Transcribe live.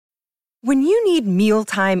When you need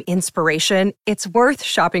mealtime inspiration, it's worth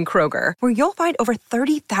shopping Kroger, where you'll find over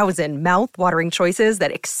 30,000 mouth-watering choices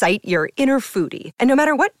that excite your inner foodie. And no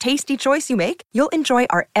matter what tasty choice you make, you'll enjoy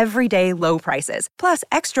our everyday low prices, plus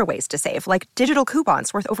extra ways to save, like digital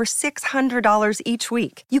coupons worth over $600 each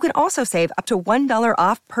week. You can also save up to $1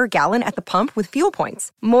 off per gallon at the pump with fuel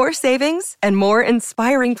points. More savings and more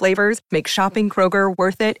inspiring flavors make shopping Kroger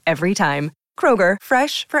worth it every time. Kroger,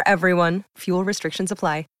 fresh for everyone. Fuel restrictions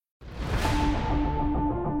apply.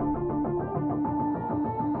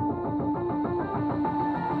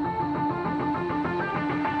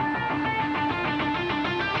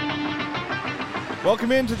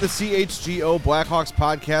 Welcome into the CHGO Blackhawks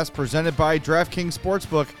podcast presented by DraftKings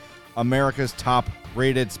Sportsbook, America's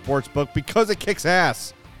top-rated sportsbook because it kicks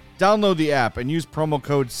ass. Download the app and use promo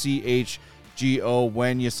code CHGO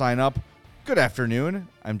when you sign up. Good afternoon.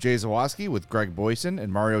 I'm Jay Zawoski with Greg Boyson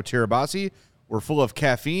and Mario Tirabassi. We're full of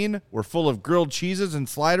caffeine. We're full of grilled cheeses and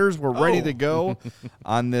sliders. We're ready to go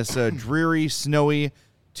on this dreary, snowy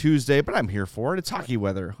Tuesday, but I'm here for it. It's hockey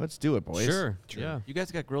weather. Let's do it, boys. Sure. Yeah. You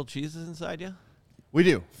guys got grilled cheeses inside you? We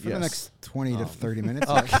do. For the next 20 to 30 minutes.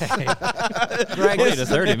 Okay. Greg, 20 to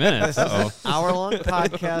 30 minutes. Uh-oh. Hour-long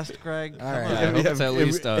podcast, Greg. All right. I hope it's at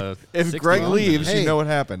least if 60 Greg long. leaves, Hey, you know what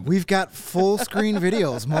happened. We've got full screen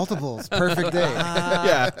videos, multiples. Perfect day.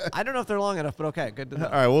 Yeah. I don't know if they're long enough, but okay. Good to know.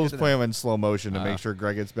 All right, we'll Good just to play know. them in slow motion to make sure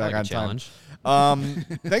Greg gets back like a on challenge. time.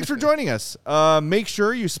 Thanks for joining us. Make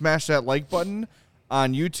sure you smash that like button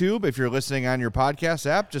on YouTube. If you're listening on your podcast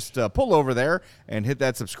app, just pull over there and hit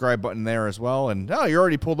that subscribe button there as well. And you're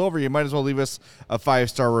already pulled over. You might as well leave us a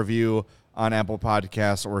 5-star review on Apple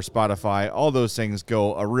Podcasts or Spotify. All those things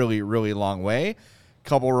go a really, really long way.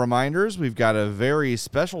 Couple reminders. We've got a very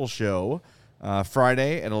special show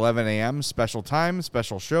Friday at 11 a.m. Special time,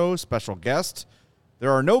 special show, special guest.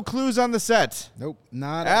 There are no clues on the set. Nope,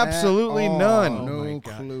 not Absolutely at all. none. No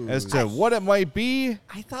clues. As to what it might be.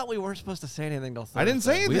 I thought we weren't supposed to say anything till Thursday. I didn't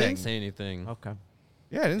say We anything. didn't say anything. Okay.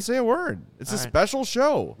 Yeah, I didn't say a word. It's All a right. special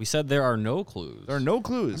show. We said there are no clues. There are no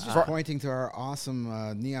clues. Just pointing to our awesome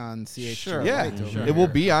neon CHGO Sure. Yeah, light over Sure. it will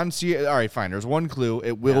be on C. All right, fine. There's one clue.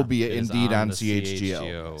 It will be It is indeed on the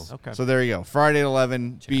CHGO. Okay. So there you go. Friday at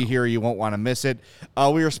 11. Be here. You won't want to miss it.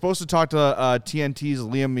 We were supposed to talk to TNT's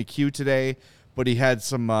Liam McHugh today, but he had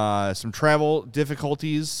some travel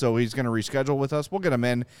difficulties, so he's going to reschedule with us. We'll get him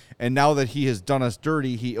in. And now that he has done us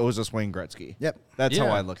dirty, he owes us Wayne Gretzky. Yep. That's how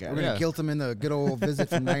Yeah. I look at We're it. going to guilt him in the good old visit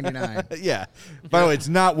from 99. Yeah. By the way, it's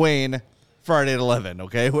not Wayne Friday at 11,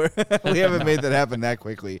 okay? We haven't made that happen that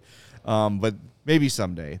quickly. But maybe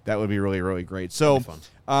someday. That would be really, really great. So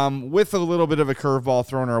with a little bit of a curveball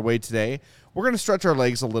thrown our way today, we're going to stretch our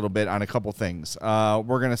legs a little bit on a couple things.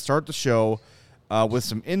 We're going to start the show with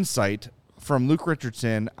some insight from Luke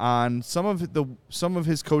Richardson on some of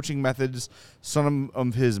his coaching methods, some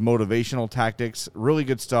of his motivational tactics. Really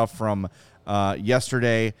good stuff from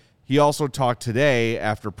yesterday. He also talked today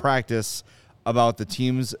after practice about the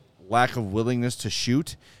team's lack of willingness to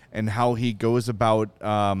shoot and how he goes about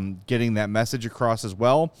getting that message across as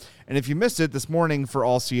well. And if you missed it this morning for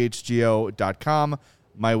allchgo.com,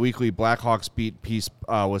 my weekly Blackhawks beat piece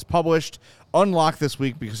was published. Unlocked this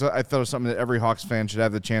week because I thought it was something that every Hawks fan should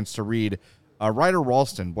have the chance to read. Ryder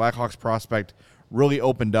Ralston, Blackhawks prospect, really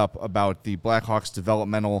opened up about the Blackhawks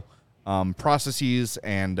developmental processes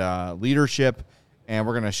and leadership, and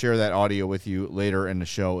we're going to share that audio with you later in the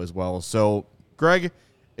show as well. So, Greg,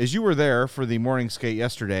 as you were there for the morning skate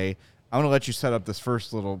yesterday, I'm going to let you set up this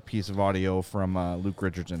first little piece of audio from Luke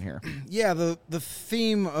Richardson here. Yeah, the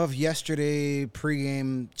theme of yesterday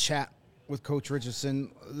pregame chat with Coach Richardson,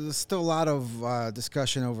 there's still a lot of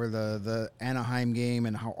discussion over the Anaheim game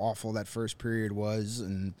and how awful that first period was,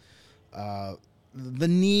 and the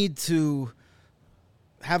need to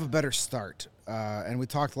have a better start. And we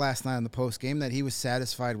talked last night on the post game that he was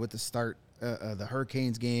satisfied with the start of the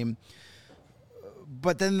Hurricanes game.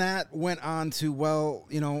 But then that went on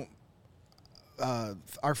to,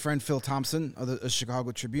 our friend Phil Thompson of the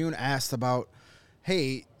Chicago Tribune asked about,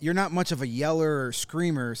 hey, you're not much of a yeller or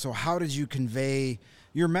screamer, so how did you convey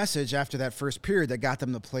your message after that first period that got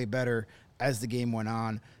them to play better as the game went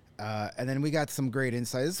on? And then we got some great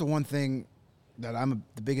insight. This is the one thing that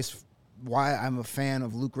the biggest why I'm a fan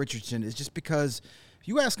of Luke Richardson is just because if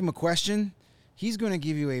you ask him a question, he's going to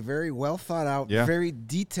give you a very well thought out, very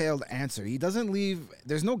detailed answer. He doesn't leave,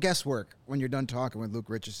 there's no guesswork when you're done talking with Luke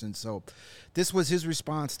Richardson. So this was his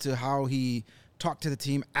response to how he talked to the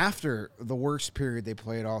team after the worst period they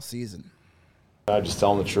played all season. I just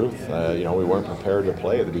tell them the truth. We weren't prepared to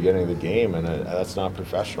play at the beginning of the game, and that's not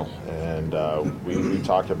professional. And we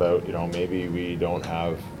talked about, maybe we don't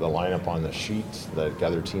have the lineup on the sheet that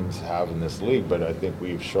other teams have in this league, but I think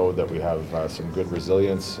we've showed that we have some good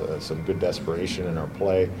resilience, some good desperation in our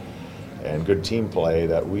play, and good team play,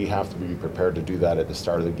 that we have to be prepared to do that at the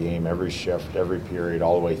start of the game, every shift, every period,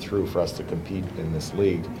 all the way through for us to compete in this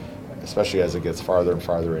league, especially as it gets farther and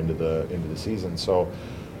farther into the season. So,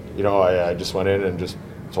 I just went in and just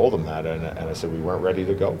told them that, and I said we weren't ready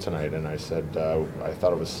to go tonight, and I said I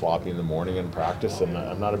thought it was sloppy in the morning in practice, and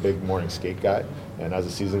I'm not a big morning skate guy, and as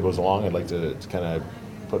the season goes along, I'd like to kind of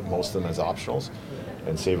put most of them as optionals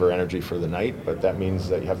and save our energy for the night, but that means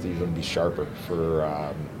that you have to even be sharper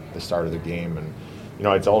for the start of the game. And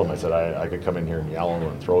I told him, I said I could come in here and yell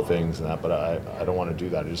and throw things and that, but I don't want to do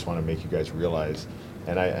that. I just want to make you guys realize.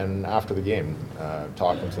 And after the game,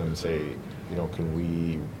 talking to them and say, can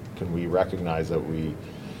we recognize that we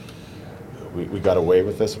got away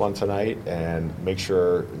with this one tonight, and make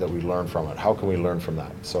sure that we learn from it. How can we learn from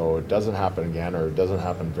that so it doesn't happen again, or it doesn't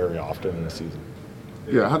happen very often in a season?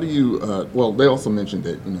 Yeah, how do you? They also mentioned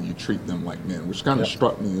that you treat them like men, which kind of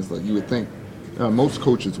struck me as like you would think most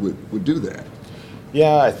coaches would do that.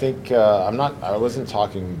 Yeah, I think I wasn't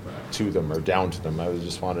talking to them or down to them. I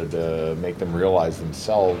just wanted to make them realize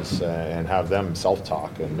themselves and have them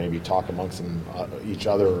self-talk and maybe talk amongst each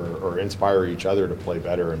other or inspire each other to play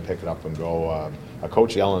better and pick it up and go. A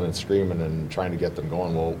coach yelling and screaming and trying to get them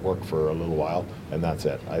going will work for a little while, and that's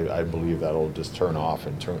it. I believe that'll just turn off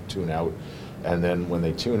and tune out. And then when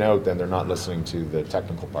they tune out, then they're not listening to the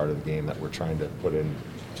technical part of the game that we're trying to put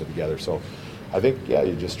together. So I think,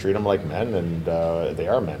 you just treat them like men, and they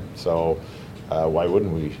are men. So why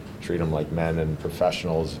wouldn't we treat them like men and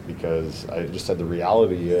professionals? Because I just said the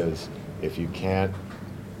reality is, if you can't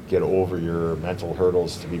get over your mental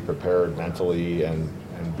hurdles to be prepared mentally and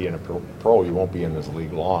being a pro, you won't be in this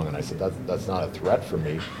league long. And I said that's not a threat for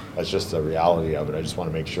me. That's just the reality of it. I just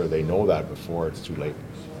want to make sure they know that before it's too late.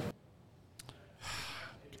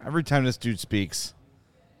 Every time this dude speaks,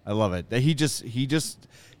 I love it.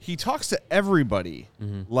 He talks to everybody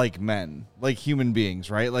like men, like human beings,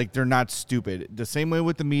 right? Like they're not stupid. The same way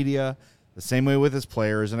with the media, the same way with his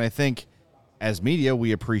players. And I think as media,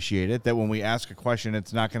 we appreciate it that when we ask a question,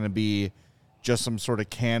 it's not going to be just some sort of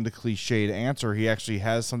canned, cliched answer. He actually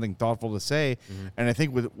has something thoughtful to say. And I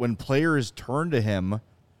think when players turn to him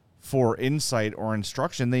for insight or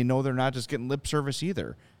instruction, they know they're not just getting lip service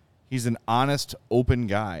either. He's an honest, open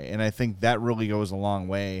guy, and I think that really goes a long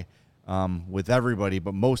way with everybody,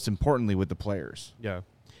 but most importantly with the players. Yeah,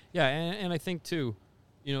 and I think too,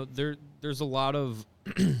 there's a lot of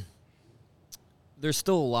there's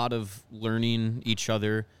still a lot of learning each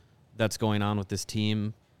other that's going on with this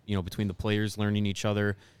team. Between the players learning each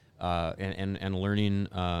other and learning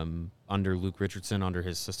under Luke Richardson, under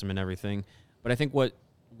his system and everything. But I think what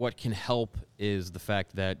can help is the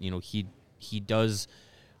fact that he does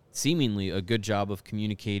seemingly a good job of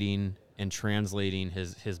communicating and translating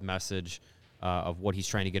his message of what he's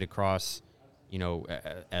trying to get across,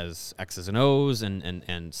 as X's and O's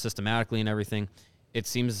and systematically and everything. It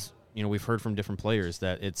seems, we've heard from different players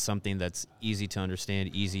that it's something that's easy to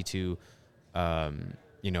understand, easy to,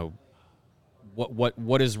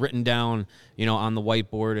 what is written down, on the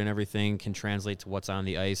whiteboard and everything can translate to what's on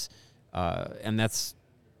the ice. And that's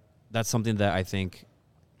something that I think,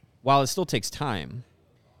 while it still takes time,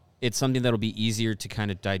 it's something that'll be easier to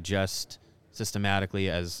kind of digest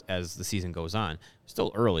systematically as the season goes on.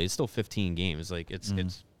 Still early. It's still 15 games. Like it's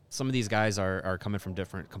some of these guys are coming from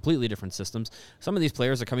completely different systems. Some of these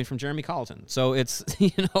players are coming from Jeremy Colleton. So it's,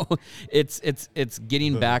 it's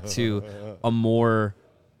getting back to a more,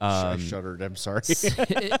 I shuddered. I'm sorry.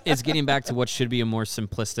 It's getting back to what should be a more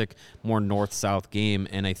simplistic, more north-south game.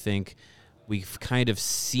 And I think we've kind of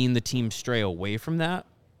seen the team stray away from that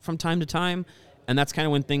from time to time. And that's kind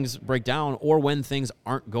of when things break down, or when things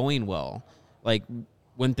aren't going well. Like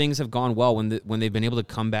when things have gone well, when they've been able to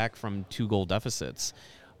come back from 2-goal deficits,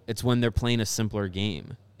 it's when they're playing a simpler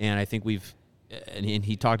game. And I think and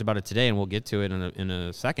he talked about it today, and we'll get to it in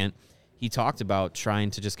a second. He talked about trying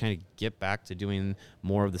to just kind of get back to doing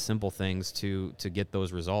more of the simple things to get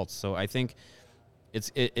those results. So I think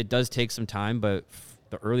it does take some time, but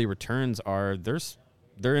the early returns are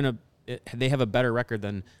they have a better record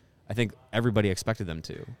than I think everybody expected them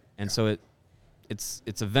to. And so it's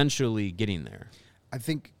eventually getting there. I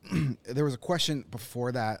think there was a question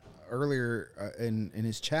before that earlier in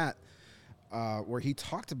his chat where he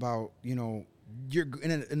talked about, you're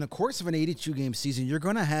in the course of an 82-game season, you're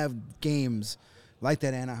going to have games like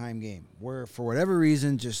that Anaheim game where for whatever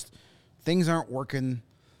reason just things aren't working.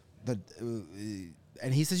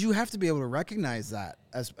 And he says you have to be able to recognize that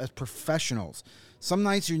as professionals. Some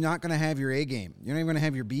nights you're not going to have your A game. You're not even going to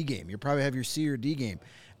have your B game. You'll probably have your C or D game.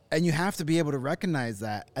 And you have to be able to recognize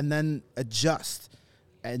that and then adjust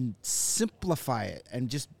and simplify it and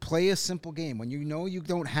just play a simple game. When you know you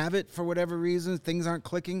don't have it for whatever reason, things aren't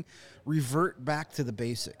clicking, revert back to the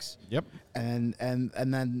basics. Yep. And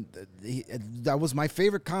then that was my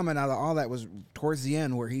favorite comment out of all that was towards the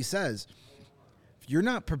end where he says, if you're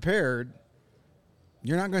not prepared,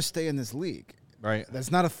 you're not going to stay in this league. Right.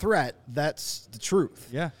 That's not a threat. That's the truth.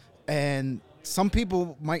 Yeah. And some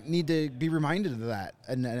people might need to be reminded of that.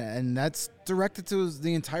 And that's directed to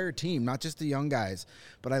the entire team, not just the young guys.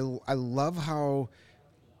 But I love how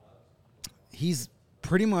he's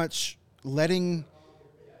pretty much letting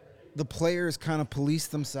the players kind of police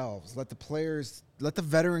themselves. Let the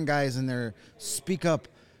veteran guys in there speak up.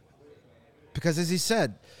 Because as he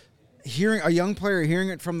said, hearing a young player hearing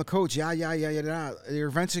it from the coach, yeah, you're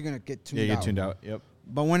eventually going to get tuned out. Yeah, get tuned out. Yep.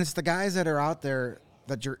 But when it's the guys that are out there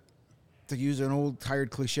that you're, to use an old tired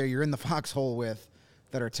cliche, you're in the foxhole with,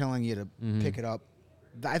 that are telling you to pick it up,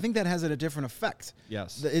 I think that has a different effect.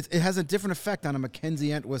 Yes. It has a different effect on a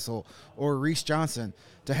Mackenzie Entwistle or Reese Johnson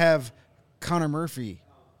to have Connor Murphy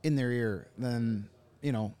in their ear than,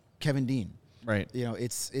 Kevin Dean. Right.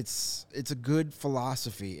 It's a good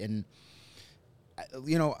philosophy. And,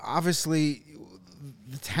 obviously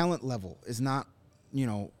the talent level is not,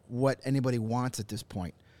 what anybody wants at this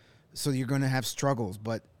point. So you're going to have struggles,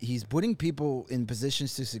 but he's putting people in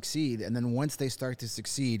positions to succeed. And then once they start to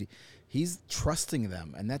succeed, he's trusting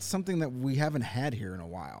them. And that's something that we haven't had here in a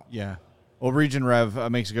while. Yeah. Well, Region Rev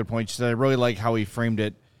makes a good point. She said, I really like how he framed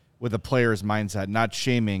it with a player's mindset, not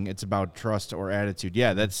shaming. It's about trust or attitude.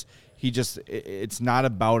 Yeah, it's not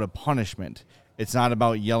about a punishment. It's not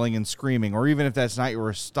about yelling and screaming, or even if that's not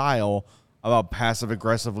your style, about passive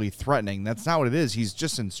aggressively threatening. That's not what it is. He's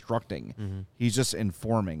just instructing. Mm-hmm. He's just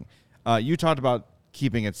informing. You talked about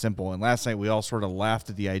keeping it simple, and last night we all sort of laughed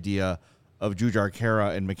at the idea of Jujhar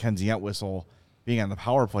Khaira and Mackenzie Entwistle being on the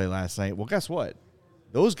power play last night. Well, guess what?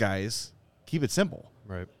 Those guys keep it simple.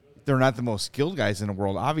 Right. They're not the most skilled guys in the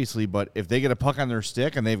world, obviously, but if they get a puck on their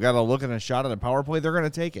stick and they've got a look and a shot on a power play, they're going to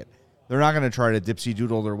take it. They're not going to try to dipsy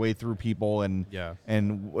doodle their way through people, and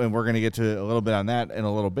we're going to get to a little bit on that in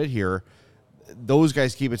a little bit here. Those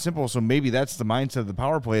guys keep it simple, so maybe that's the mindset of the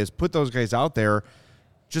power play, is put those guys out there,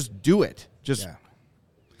 just do it. Just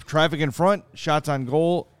traffic in front, shots on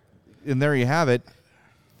goal, and there you have it.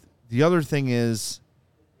 The other thing is,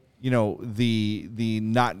 the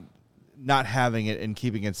not having it and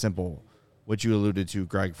keeping it simple, which you alluded to,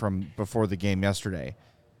 Greg, from before the game yesterday.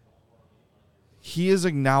 He is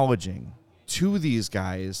acknowledging to these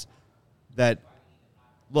guys that,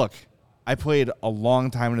 look, I played a long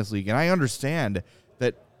time in this league, and I understand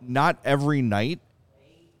that not every night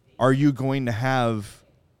are you going to have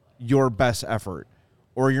your best effort,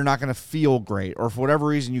 or you're not going to feel great, or for whatever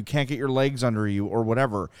reason you can't get your legs under you or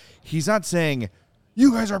whatever. He's not saying,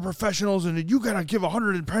 you guys are professionals and you got to give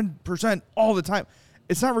 110% all the time.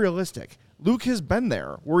 It's not realistic. Luke has been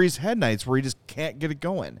there where he's had nights where he just can't get it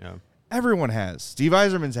going. Yeah. Everyone has. Steve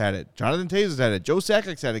Yzerman's had it. Jonathan Toews has had it. Joe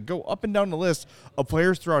Sakic's had it. Go up and down the list of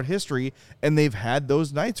players throughout history, and they've had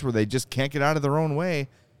those nights where they just can't get out of their own way.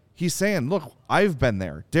 He's saying, look, I've been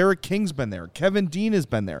there. Derek King's been there. Kevin Dean has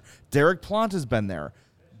been there. Derek Plant has been there.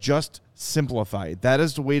 Just simplify. That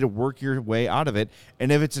is the way to work your way out of it.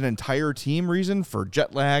 And if it's an entire team reason for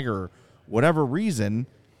jet lag or whatever reason,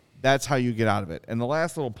 that's how you get out of it. And the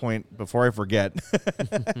last little point before I forget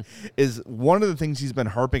is one of the things he's been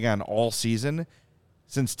harping on all season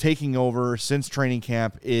since taking over, since training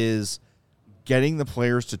camp, is getting the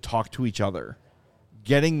players to talk to each other,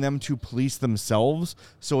 getting them to police themselves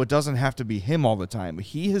so it doesn't have to be him all the time.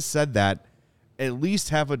 He has said that at least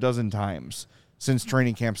half a dozen times since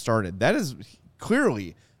training camp started. That is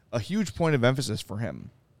clearly a huge point of emphasis for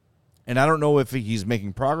him. And I don't know if he's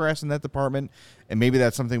making progress in that department, and maybe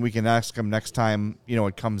that's something we can ask him next time,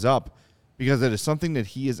 it comes up, because it is something that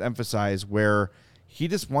he has emphasized where he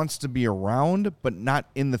just wants to be around, but not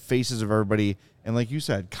in the faces of everybody. And like you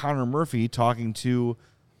said, Connor Murphy talking to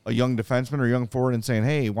a young defenseman or young forward and saying,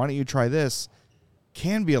 hey, why don't you try this,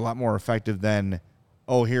 can be a lot more effective than,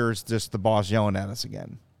 oh, here's just the boss yelling at us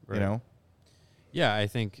again, right. Yeah, I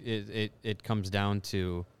think it comes down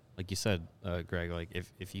to, like you said, Greg, like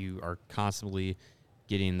if you are constantly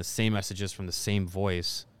getting the same messages from the same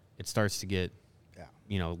voice, it starts to get,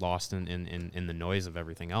 lost in the noise of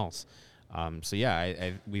everything else.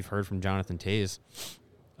 We've heard from Jonathan Toews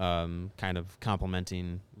kind of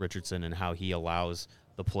complimenting Richardson and how he allows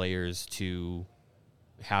the players to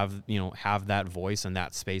have that voice and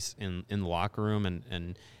that space in the locker room,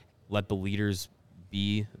 and let the leaders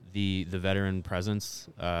be the veteran presence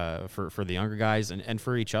for the younger guys and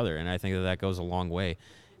for each other. And I think that goes a long way.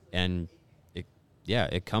 And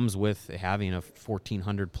it comes with having a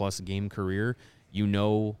 1,400 plus game career.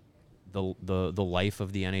 The life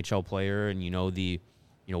of the NHL player, and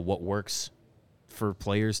what works for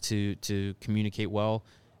players to communicate well.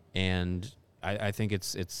 And I think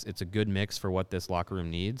it's a good mix for what this locker room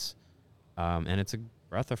needs. And it's a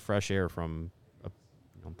breath of fresh air from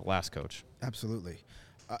the last coach. Absolutely.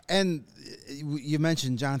 And you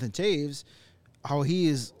mentioned Jonathan Toews, how he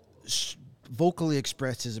is vocally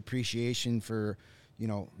expressed his appreciation for,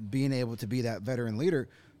 being able to be that veteran leader.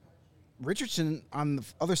 Richardson, on the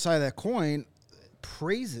other side of that coin,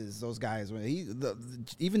 praises those guys.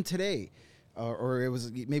 Even today, or it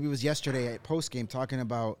was yesterday at postgame, talking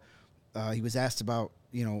about, he was asked about,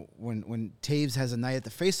 when Toews has a night at the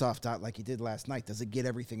faceoff dot like he did last night, does it get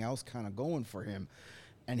everything else kind of going for him?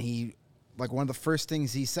 And he, like, one of the first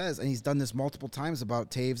things he says, and he's done this multiple times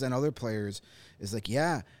about Toews and other players, is like,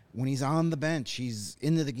 yeah, when he's on the bench, he's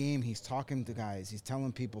into the game, he's talking to guys, he's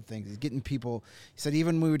telling people things, he's getting people. He said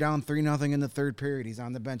even when we were down 3-0 in the third period, he's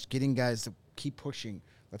on the bench getting guys to keep pushing.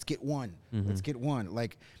 Let's get one. Let's get one.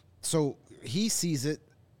 Like, so he sees it,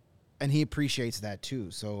 and he appreciates that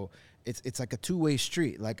too. So it's like a two-way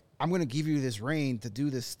street. Like, I'm going to give you this reign to do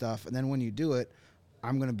this stuff, and then when you do it,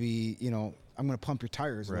 I'm going to be, I'm going to pump your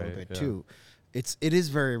tires a little bit too. It is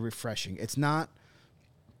very refreshing. It's not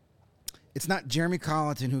Jeremy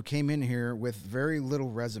Colleton, who came in here with very little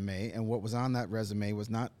resume, and what was on that resume was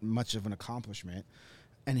not much of an accomplishment.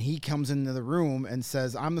 And he comes into the room and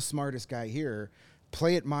says, I'm the smartest guy here.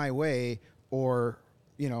 Play it my way, or,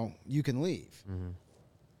 you can leave.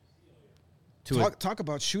 Talk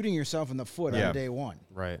about shooting yourself in the foot on day one.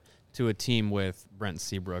 Right. To a team with Brent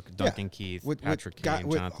Seabrook, Duncan Keith, Patrick Kane,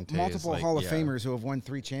 Jonathan Toews. Multiple Hall of Famers who have won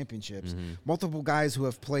 3 championships. Multiple guys who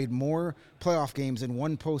have played more playoff games in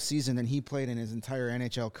one postseason than he played in his entire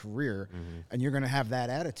NHL career. And you're going to have that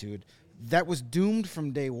attitude. That was doomed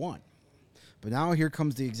from day one. But now here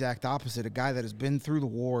comes the exact opposite. A guy that has been through the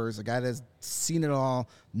wars, a guy that has seen it all.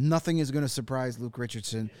 Nothing is going to surprise Luke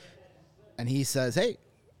Richardson. And he says, hey,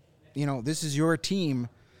 this is your team.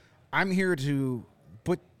 I'm here to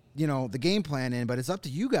put the game plan in, but it's up to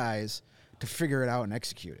you guys to figure it out and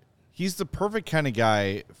execute it. He's the perfect kind of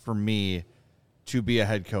guy for me to be a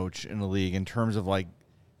head coach in the league in terms of like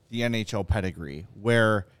the NHL pedigree,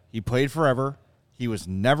 where he played forever. He was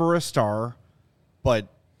never a star, but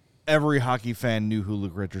every hockey fan knew who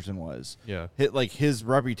Luke Richardson was. Yeah. His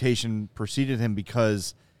reputation preceded him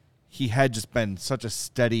because he had just been such a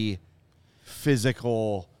steady,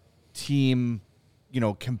 physical team,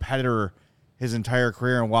 competitor his entire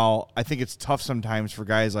career. And while I think it's tough sometimes for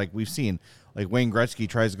guys like we've seen, like Wayne Gretzky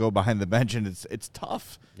tries to go behind the bench, and it's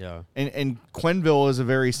tough. Yeah. And Quenneville is a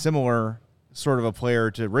very similar sort of a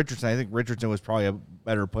player to Richardson. I think Richardson was probably a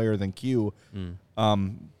better player than Q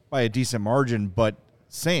by a decent margin, but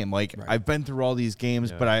same. Like, I've been through all these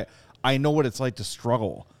games, but I know what it's like to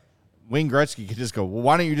struggle. Wayne Gretzky could just go, well,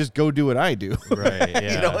 why don't you just go do what I do? Right,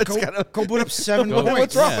 yeah. It's go put up 7 points.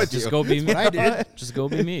 What's wrong with just you? Go be me. I did. Just go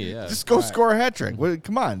be me, yeah. Just go score a hat trick. Well,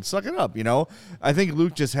 come on, suck it up, I think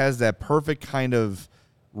Luke just has that perfect kind of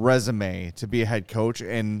resume to be a head coach,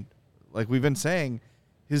 and like we've been saying,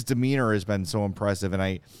 his demeanor has been so impressive, and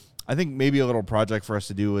I think maybe a little project for us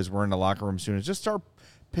to do as we're in the locker room soon is just start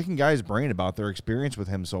picking guys' brain about their experience with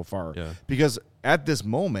him so far. Yeah. Because at this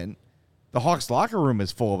moment, the Hawks locker room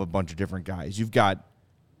is full of a bunch of different guys. You've got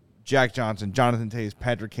Jack Johnson, Jonathan Toews,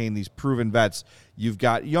 Patrick Kane, these proven vets. You've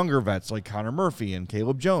got younger vets like Connor Murphy and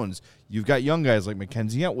Caleb Jones. You've got young guys like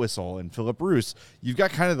Mackenzie Entwistle and Philip Roos. You've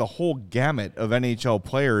got kind of the whole gamut of NHL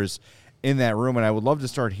players in that room, and I would love to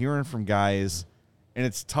start hearing from guys, and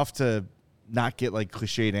it's tough to not get like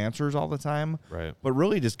cliched answers all the time, right? But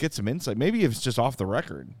really just get some insight. Maybe if it's just off the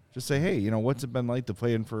record, just say, hey, what's it been like to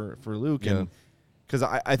play in for Luke? Yeah. And because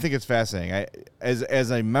I think it's fascinating.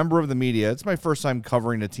 As a member of the media, it's my first time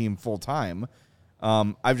covering a team full time.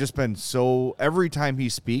 I've just been every time he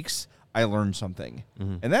speaks, I learn something,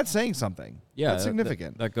 and that's saying something. Yeah, that's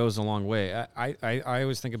significant. That goes a long way. I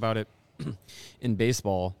always think about it in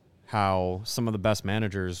baseball, how some of the best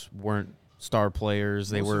managers weren't star players.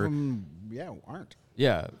 They Most were, of them, aren't.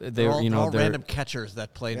 yeah, they were, They're all they're random catchers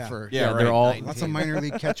that played for. Yeah, they're all Lots of minor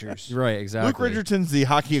league catchers. right. Exactly. Luke Richardson's the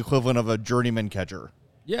hockey equivalent of a journeyman catcher.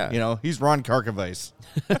 Yeah, He's Ron Karkovice.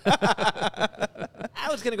 I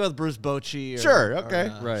was gonna go with Bruce Bochy. Sure. Okay.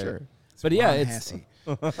 right. Sure. But yeah, Ron it's Hasse.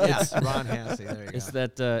 Yes, Ron Hasse. There you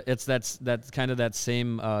it's go. that's kind of that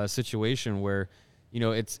same situation where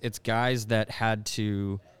it's guys that had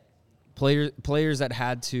to players that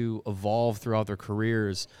had to evolve throughout their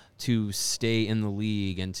careers to stay in the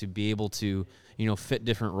league and to be able to, fit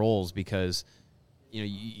different roles because,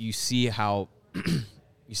 you see how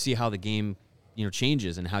the game,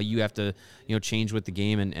 changes and how you have to, change with the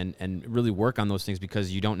game and really work on those things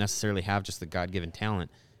because you don't necessarily have just the God-given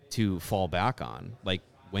talent to fall back on like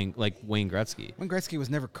Wayne Gretzky. Wayne Gretzky was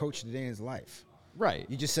never coached a day in his life. Right.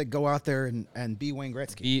 You just said go out there and be Wayne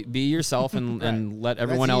Gretzky. Be yourself and, and let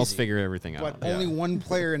everyone else figure everything out. But only one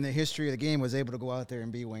player in the history of the game was able to go out there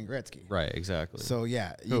and be Wayne Gretzky. Right, exactly. So,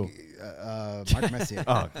 yeah. Mark Messier.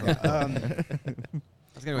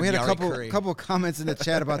 We had a couple of comments in the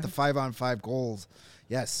chat about the 5-on-5 goals.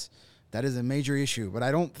 Yes, that is a major issue. But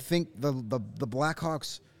I don't think the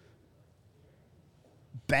Blackhawks'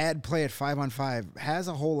 bad play at 5-on-5 has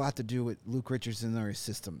a whole lot to do with Luke Richardson or his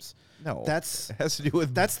systems. No, it has to do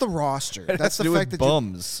with that's the roster. That's the fact that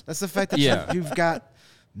bums. That's the fact that you've got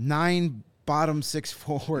 9 bottom 6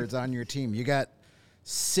 forwards on your team. You got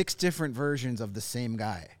 6 different versions of the same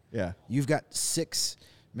guy. Yeah, you've got 6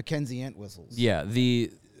 Mackenzie Entwistles. Yeah, the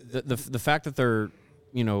fact that they're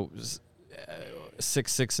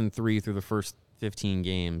 6-6-3 through the first 15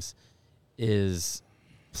 games is.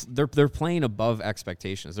 They're playing above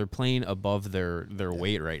expectations. They're playing above their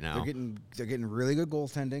weight right now. They're getting really good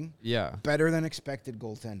goaltending. Yeah, better than expected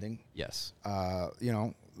goaltending. Yes.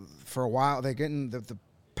 For a while they're getting the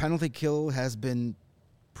penalty kill has been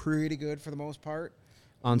pretty good for the most part.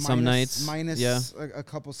 On some nights, minus a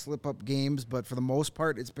couple slip up games, but for the most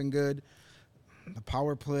part it's been good. The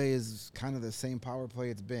power play is kind of the same power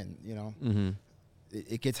play it's been. Mm-hmm.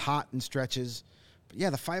 It gets hot in stretches. Yeah,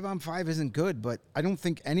 the 5-on-5 isn't good, but I don't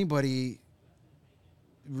think anybody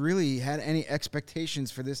really had any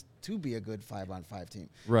expectations for this to be a good 5-on-5 team.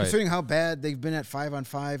 Right. Considering how bad they've been at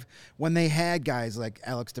 5-on-5 when they had guys like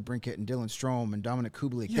Alex DeBrincat and Dylan Strome and Dominic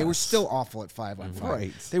Kubalik. They were still awful at 5-on-5.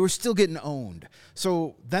 Right. They were still getting owned.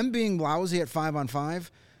 So them being lousy at 5-on-5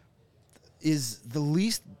 is the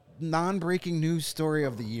least non-breaking news story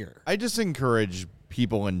of the year. I just encourage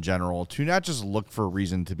people in general to not just look for a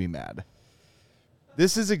reason to be mad.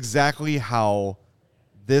 This is exactly how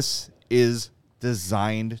this is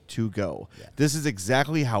designed to go. Yeah. This is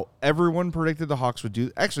exactly how everyone predicted the Hawks would do.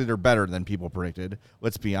 Actually, they're better than people predicted.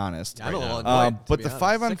 Let's be honest. I'm a little annoyed, but the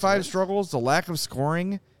 5-on-5 struggles, the lack of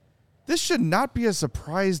scoring, this should not be a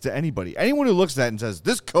surprise to anybody. Anyone who looks at that and says,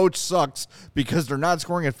 this coach sucks because they're not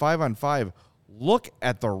scoring at 5-on-5, look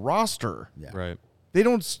at the roster. Yeah. Right.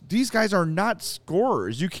 These guys are not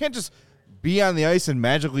scorers. You can't just be on the ice and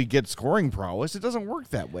magically get scoring prowess. It doesn't work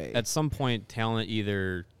that way. At some point, talent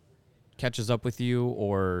either catches up with you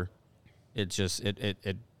or it just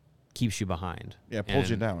it keeps you behind. Yeah, pulls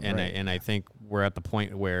you down. And I think we're at the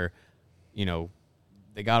point where,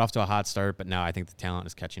 they got off to a hot start, but now I think the talent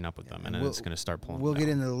is catching up with them, and it's going to start pulling. We'll them get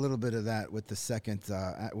down. into a little bit of that with the second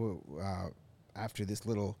after this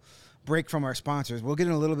little break from our sponsors. We'll get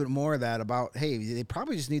in a little bit more of that about, hey, they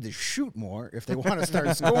probably just need to shoot more if they want to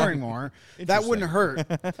start scoring more. That wouldn't hurt.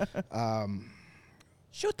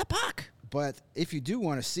 Shoot the puck. But if you do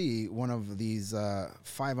want to see one of these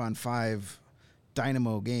 5-on-5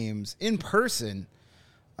 Dynamo games in person,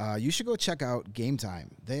 you should go check out Game Time.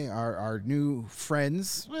 They are our new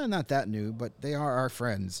friends. Well, not that new, but they are our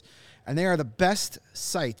friends. And they are the best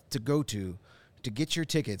site to go to get your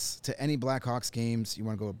tickets to any Blackhawks games. You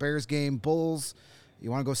want to go to a Bears game, Bulls, you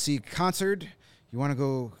want to go see a concert, you want to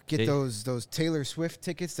go get those Taylor Swift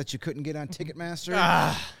tickets that you couldn't get on Ticketmaster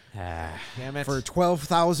Damn it. for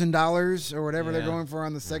 $12,000 or whatever they're going for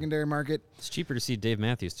on the secondary market. It's cheaper to see Dave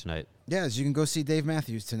Matthews tonight. Yes, you can go see Dave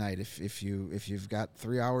Matthews tonight. If you've got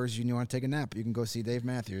 3 hours you want to take a nap, you can go see Dave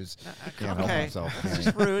Matthews. Okay, that's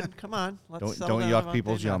just rude. Come on. Don't yuck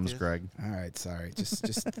people's yums, Greg. All right, sorry.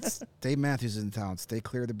 Just Dave Matthews is in town. Stay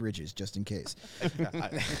clear of the bridges, just in case.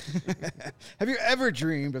 Have you ever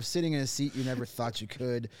dreamed of sitting in a seat you never thought you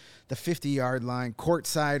could? The 50-yard line,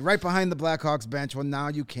 courtside, right behind the Blackhawks bench. Well, now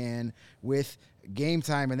you can with Game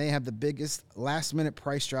Time, and they have the biggest last-minute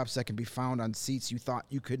price drops that can be found on seats you thought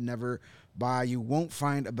you could never buy. You won't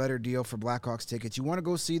find a better deal for Blackhawks tickets. You want to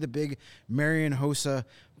go see the big Marian Hossa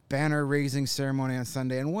banner-raising ceremony on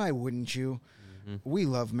Sunday, and why wouldn't you? Mm-hmm. We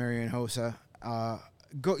love Marian Hossa.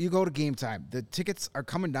 You go to Game Time. The tickets are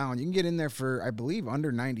coming down. You can get in there for, I believe,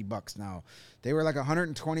 under $90 now. They were like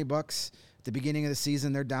 $120 at the beginning of the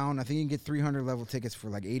season. They're down. I think you can get 300 level tickets for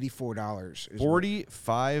like $84.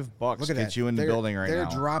 $45 gets you in the building right now.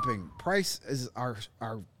 They're dropping. Prices are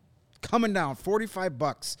coming down.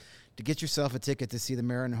 $45 to get yourself a ticket to see the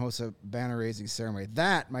Marian Hossa banner raising ceremony.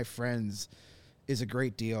 That, my friends, is a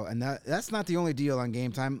great deal, and that's not the only deal on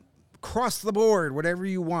Game Time. Across the board, whatever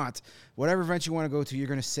you want, whatever event you want to go to, you're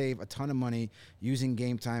going to save a ton of money using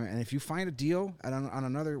Game Time. And if you find a deal on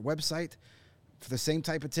another website for the same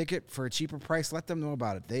type of ticket for a cheaper price, let them know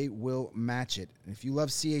about it. They will match it. And if you love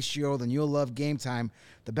CHGO, then you'll love Game Time.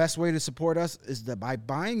 The best way to support us is by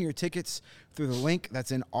buying your tickets through the link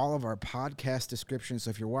that's in all of our podcast descriptions. So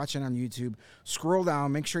if you're watching on YouTube, scroll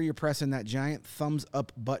down, make sure you're pressing that giant thumbs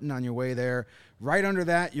up button on your way there. Right under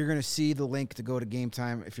that, you're going to see the link to go to Game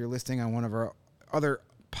Time. If you're listening on one of our other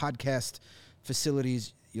podcast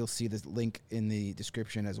facilities, you'll see the link in the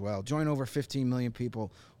description as well. Join over 15 million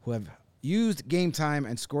people who have used Game Time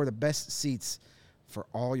and score the best seats for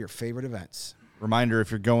all your favorite events. Reminder,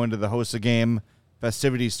 if you're going to the host a game,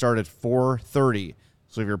 festivities start at 4:30.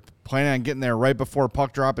 So if you're planning on getting there right before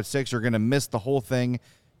puck drop at 6, you're going to miss the whole thing.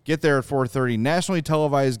 Get there at 4:30. Nationally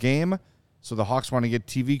televised game, so the Hawks want to get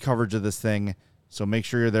TV coverage of this thing. So make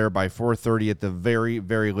sure you're there by 4:30 at the very,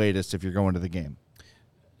 very latest if you're going to the game.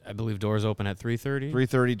 I believe doors open at 3:30.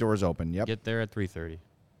 3:30, doors open. Yep. Get there at 3:30.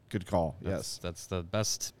 Good call. Yes. That's the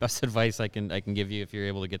best advice I can give you. If you're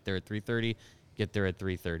able to get there at 3:30, get there at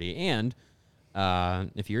 3:30. And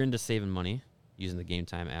if you're into saving money using the Game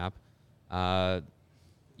Time app,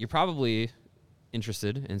 you're probably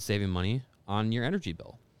interested in saving money on your energy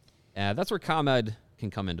bill. That's where ComEd can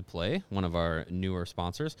come into play, one of our newer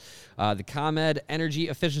sponsors. The ComEd Energy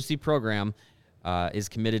Efficiency Program is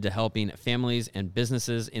committed to helping families and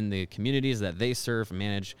businesses in the communities that they serve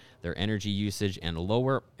manage their energy usage and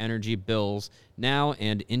lower energy bills now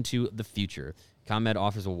and into the future. ComEd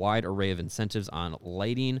offers a wide array of incentives on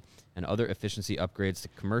lighting and other efficiency upgrades to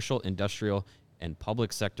commercial, industrial, and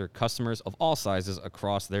public sector customers of all sizes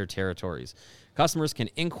across their territories. Customers can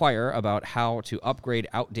inquire about how to upgrade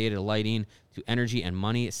outdated lighting to energy and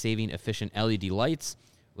money-saving efficient LED lights,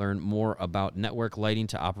 learn more about network lighting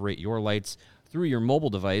to operate your lights through your mobile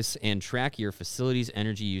device, and track your facility's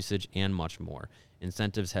energy usage, and much more.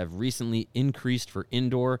 Incentives have recently increased for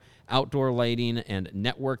indoor, outdoor lighting, and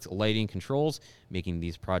networked lighting controls, making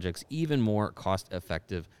these projects even more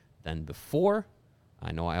cost-effective than before.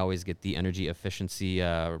 I know I always get the energy efficiency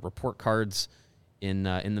report cards in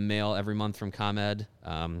the mail every month from ComEd.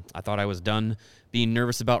 I thought I was done being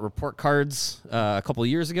nervous about report cards a couple of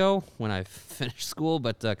years ago when I finished school,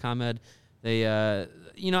 but ComEd, they,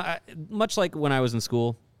 much like when I was in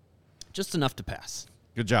school, just enough to pass.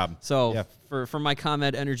 Good job. So yeah. for my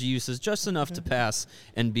ComEd energy uses, just enough to pass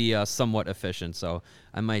and be somewhat efficient. So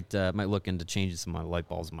I might look into changing some of my light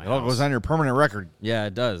bulbs in my house. It goes on your permanent record. Yeah,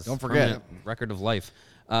 it does. Don't forget. Permanent record of life.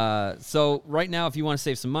 So right now, if you want to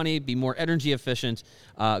save some money, be more energy efficient,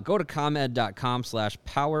 go to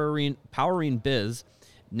ComEd.com/poweringbizz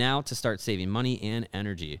now to start saving money and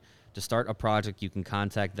energy. To start a project, you can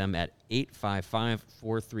contact them at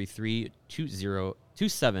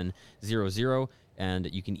 855-433-2700,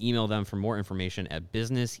 and you can email them for more information at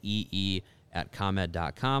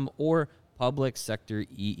businessee@comed.com or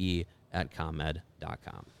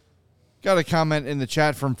publicsectoree@comed.com. Got a comment in the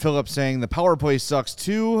chat from Philip saying the power play sucks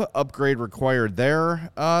too. Upgrade required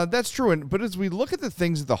there. That's true. But as we look at the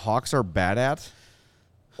things that the Hawks are bad at,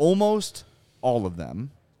 almost all of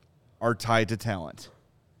them are tied to talent.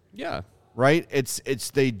 Yeah. Right? It's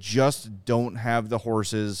they just don't have the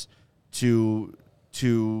horses to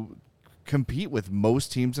compete with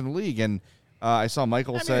most teams in the league. And I saw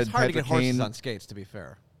Michael said it's hard Patrick to get horses Kane, on skates, to be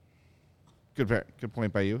fair. Good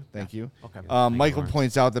point by you. Thank you. Okay. Michael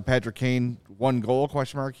points out that Patrick Kane, 1 goal, ?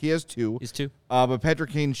 He has 2. He's 2. But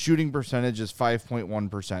Patrick Kane's shooting percentage is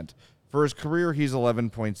 5.1%. For his career, he's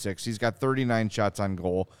 11.6. He's got 39 shots on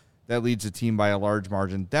goal. That leads the team by a large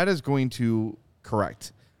margin. That is going to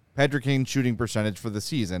correct. Patrick Kane's shooting percentage for the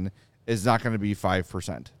season is not going to be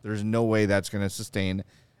 5%. There's no way that's going to sustain.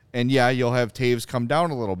 And yeah, you'll have Taves come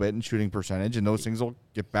down a little bit in shooting percentage, and those things will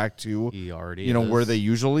get back to where they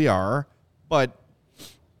usually are. But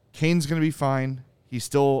Kane's going to be fine. He's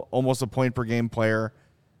still almost a point per game player.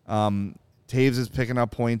 Taves is picking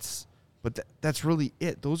up points, but that's really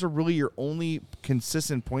it. Those are really your only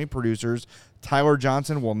consistent point producers. Tyler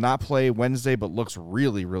Johnson will not play Wednesday, but looks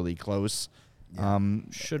really, really close. Yeah.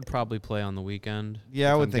 Should probably play on the weekend.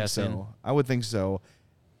 Yeah, I would think so.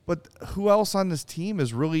 But who else on this team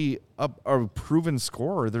is really a proven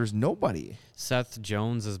scorer? There's nobody. Seth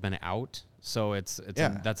Jones has been out, so that's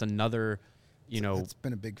another. It's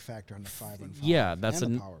been a big factor on the 5-on-5. Yeah,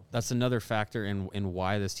 that's another factor in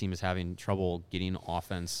why this team is having trouble getting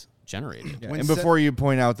offense generated. Yeah. And before you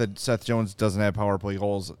point out that Seth Jones doesn't have power play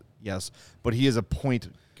goals, yes, but he is a point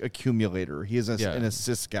accumulator. He is an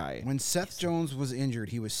assist guy. When Seth Jones was injured,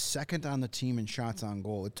 he was second on the team in shots on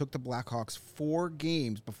goal. It took the Blackhawks 4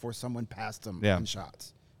 games before someone passed him in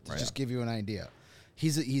shots. To just give you an idea,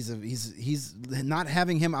 he's not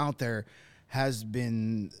having him out there has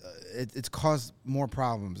been it's caused more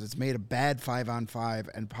problems. It's made a bad 5-on-5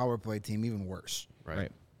 and power play team even worse.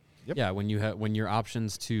 Right. Yep. Yeah, when your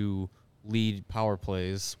options to lead power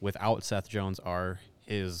plays without Seth Jones are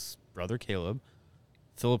his brother Caleb,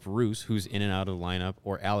 Philip Roos, who's in and out of the lineup,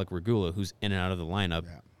 or Alec Regula, who's in and out of the lineup,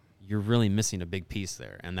 you're really missing a big piece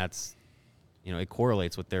there, and that's it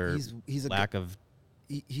correlates with their lack of.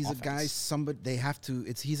 He's offense. a guy they have to.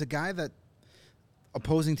 He's a guy that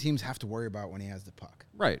opposing teams have to worry about when he has the puck.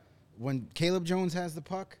 Right. When Caleb Jones has the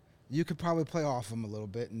puck, you could probably play off him a little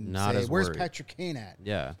bit and Not say, as "Where's worried. Patrick Kane at?"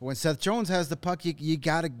 Yeah. But when Seth Jones has the puck, you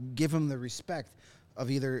got to give him the respect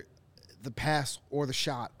of either the pass or the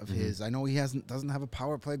shot of his. I know he doesn't have a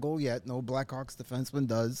power play goal yet. No Blackhawks defenseman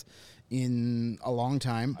does in a long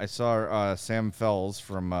time. I saw Sam Fells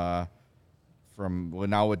from now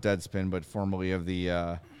with Deadspin, but formerly of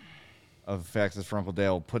the of Faxes for Uncle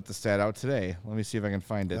Dale, put the stat out today. Let me see if I can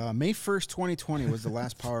find it. May 1st, 2020 was the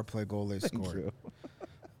last power play goal they scored.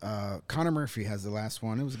 Connor Murphy has the last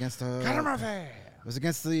one. It was against Connor Murphy. It was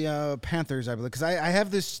against the Panthers, I believe, because I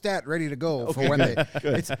have this stat ready to go for when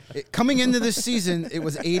they. Coming into this season, it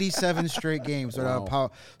was 87 straight games without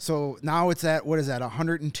power. So now it's at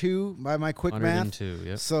 102 by my quick math. 102,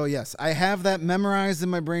 yep. So yes, I have that memorized in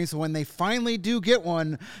my brain. So when they finally do get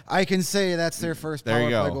one, I can say that's their first There power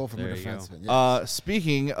you play go. goal from a There you go. defenseman. Yes.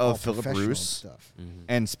 Speaking All of Philip professional Roos, stuff.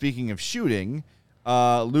 and speaking of shooting,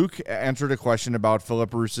 Luke answered a question about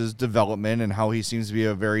Philip Roos's development and how he seems to be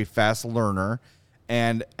a very fast learner,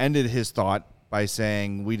 and ended his thought by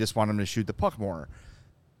saying, we just want him to shoot the puck more.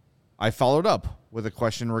 I followed up with a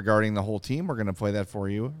question regarding the whole team. We're going to play that for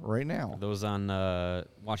you right now. Those on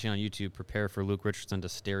watching on YouTube, prepare for Luke Richardson to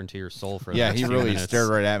stare into your soul for Yeah, the next he few really minutes. stared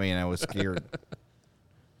right at me, and I was scared.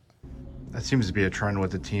 That seems to be a trend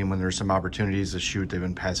with the team. When there's some opportunities to shoot, they've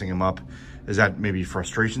been passing him up. Is that maybe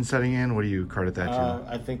frustration setting in? What do you credit that to?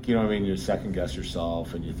 I think, you second guess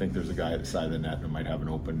yourself and you think there's a guy at the side of the net who might have an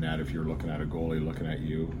open net if you're looking at a goalie looking at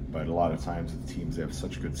you. But a lot of times the teams, they have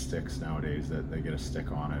such good sticks nowadays that they get a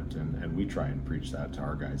stick on it. And we try and preach that to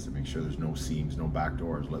our guys to make sure there's no seams, no back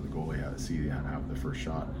doors, let the goalie see and have the first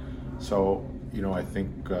shot. So, I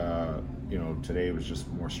think, today was just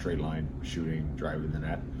more straight line shooting, driving the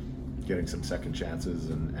net, getting some second chances,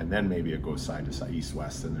 and then maybe it goes side to side,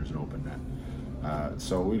 east-west, and there's an open net.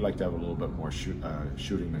 So we like to have a little bit more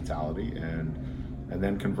shooting mentality, and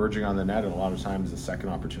then converging on the net. And a lot of times the second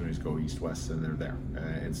opportunities go east-west, and they're there.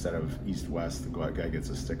 Instead of east-west, the guy gets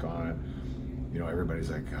a stick on it. Everybody's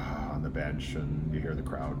like on the bench, and you hear the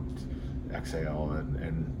crowd exhale,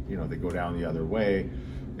 and they go down the other way,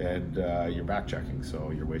 and you're back checking, so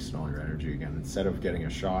you're wasting all your energy again. Instead of getting a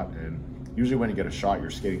shot, and usually when you get a shot, you're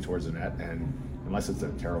skating towards the net, and unless it's a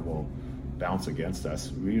terrible bounce against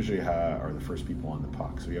us, we usually are the first people on the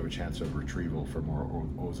puck, so you have a chance of retrieval for more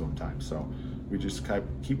ozone time. So we just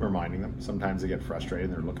keep reminding them. Sometimes they get frustrated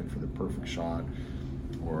and they're looking for the perfect shot,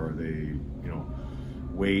 or they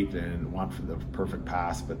wait and want for the perfect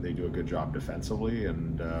pass, but they do a good job defensively.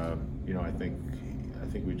 And I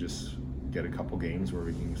think we just get a couple games where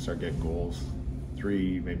we can start getting goals,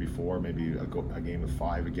 3, maybe 4, maybe a game of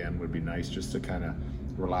 5 again would be nice, just to kind of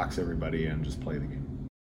relax everybody and just play the game.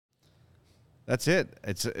 That's it.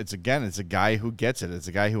 It's a guy who gets it. It's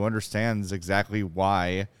a guy who understands exactly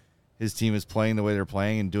why his team is playing the way they're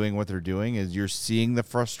playing and doing what they're doing. Is you're seeing the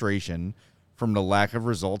frustration from the lack of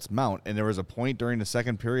results mount. And there was a point during the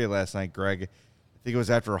second period last night, Greg, I think it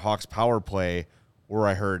was after a Hawks power play, where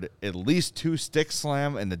I heard at least 2 stick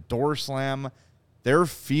slam and the door slam. They're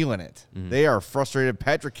feeling it. Mm-hmm. They are frustrated.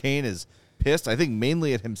 Patrick Kane is pissed, I think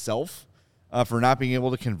mainly at himself for not being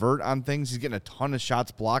able to convert on things. He's getting a ton of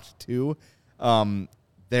shots blocked too.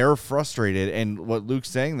 They're frustrated, and what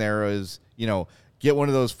Luke's saying there is, get one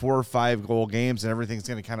of those 4 or 5 goal games and everything's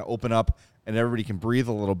going to kind of open up and everybody can breathe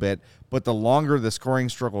a little bit. But the longer the scoring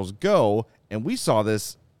struggles go, and we saw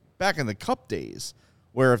this back in the Cup days,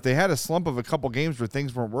 where if they had a slump of a couple games where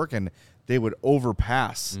things weren't working, they would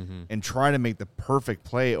overpass and try to make the perfect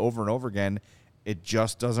play over and over again. It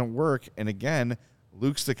just doesn't work. And again,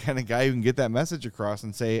 Luke's the kind of guy who can get that message across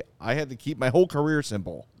and say, I had to keep my whole career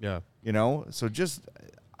simple. Yeah. So just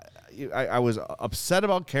I was upset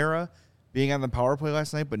about Kara being on the power play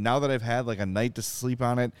last night, but now that I've had like a night to sleep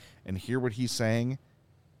on it and hear what he's saying,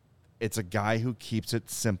 it's a guy who keeps it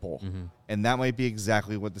simple. And that might be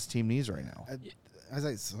exactly what this team needs right now.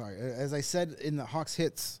 as I said in the Hawks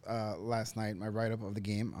Hits last night, my write-up of the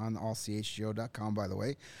game on allchgo.com, by the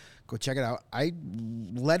way. Go check it out. I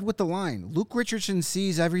led with the line. Luke Richardson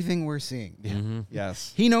sees everything we're seeing. Yeah.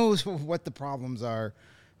 Yes. He knows what the problems are,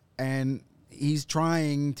 and he's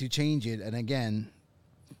trying to change it. And again,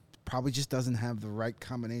 probably just doesn't have the right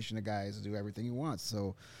combination of guys to do everything he wants.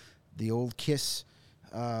 So the old KISS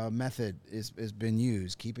method has been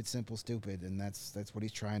used. Keep it simple, stupid, and that's what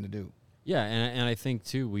he's trying to do. Yeah, and I think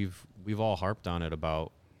too we've all harped on it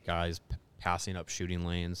about guys passing up shooting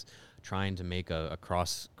lanes, trying to make a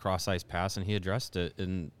cross ice pass, and he addressed it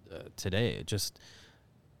in today. Just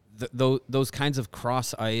those kinds of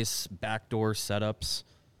cross ice backdoor setups.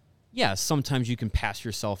 Yeah, sometimes you can pass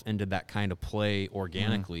yourself into that kind of play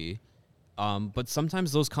organically, but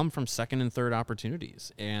sometimes those come from second and third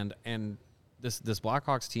opportunities. And this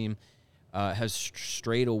Blackhawks team has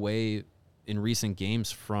strayed away in recent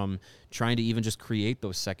games from trying to even just create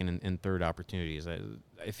those second and third opportunities.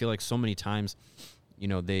 I feel like so many times,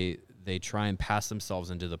 they try and pass themselves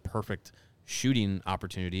into the perfect shooting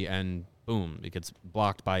opportunity, and boom, it gets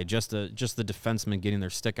blocked by just the defenseman getting their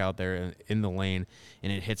stick out there in the lane,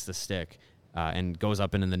 and it hits the stick and goes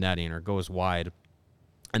up into the netting or goes wide,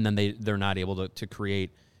 and then they're not able to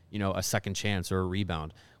create a second chance or a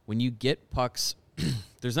rebound. When you get pucks,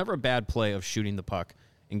 there's never a bad play of shooting the puck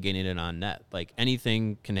and getting it on net. Like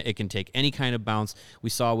anything can take any kind of bounce. We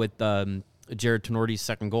saw with Jared Tenorti's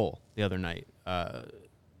second goal the other night.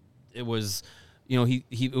 It was,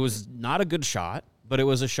 it was not a good shot, but it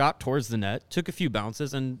was a shot towards the net, took a few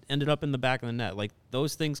bounces, and ended up in the back of the net. Like,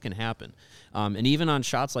 those things can happen. And even on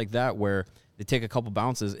shots like that where they take a couple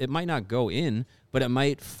bounces, it might not go in, but it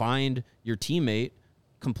might find your teammate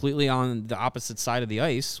completely on the opposite side of the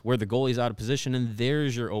ice where the goalie's out of position, and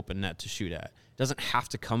there's your open net to shoot at. It doesn't have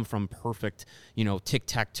to come from perfect,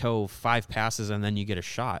 tic-tac-toe, 5 passes, and then you get a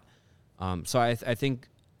shot. So I think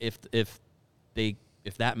if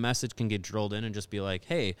that message can get drilled in and just be like,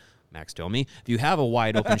 hey, Max Domi, if you have a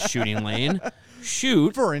wide open shooting lane,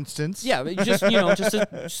 shoot. For instance. Yeah,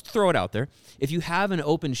 just throw it out there. If you have an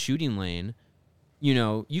open shooting lane,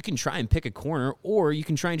 you can try and pick a corner, or you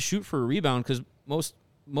can try and shoot for a rebound, because most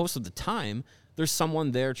of the time there's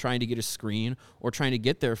someone there trying to get a screen or trying to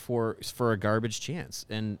get there for a garbage chance.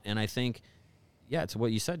 And I think, yeah, to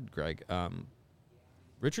what you said, Greg,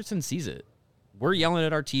 Richardson sees it. We're yelling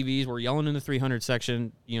at our TVs. We're yelling in the 300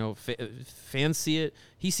 section. Fans see it.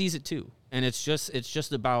 He sees it too. And it's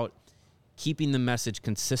just about keeping the message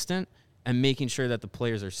consistent and making sure that the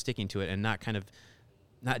players are sticking to it and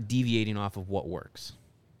not deviating off of what works.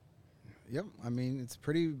 Yep. I mean, it's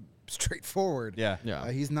pretty straightforward. Yeah.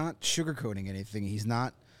 He's not sugarcoating anything. He's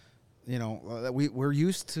not, we're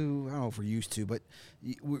used to, I don't know if we're used to, but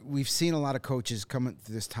we've seen a lot of coaches come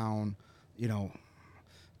to this town,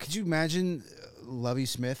 Could you imagine Lovie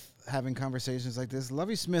Smith having conversations like this?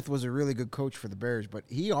 Lovie Smith was a really good coach for the Bears, but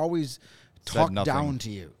he always talked down to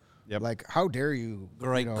you. Yep. Like, how dare you?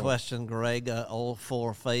 Great question, Greg. All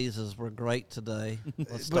 4 phases were great today.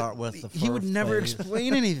 Let's start with the first He would never phase.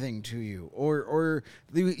 explain anything to you. Or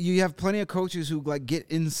you have plenty of coaches who get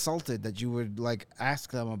insulted that you would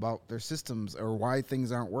ask them about their systems or why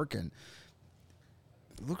things aren't working.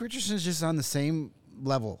 Luke Richardson is just on the same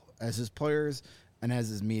level as his players and as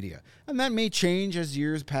his media. And that may change as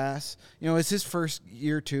years pass. It's his first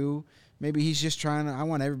year too. Maybe he's just I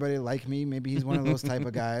want everybody to like me. Maybe he's one of those type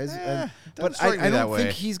of guys. But I don't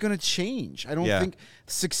think he's going to change. I don't think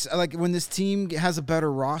when this team has a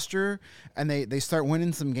better roster and they start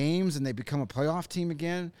winning some games and they become a playoff team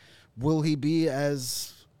again, will he be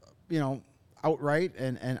as, outright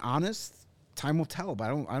and honest? Time will tell,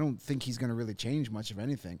 but I don't think he's going to really change much of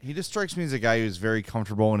anything. He just strikes me as a guy who's very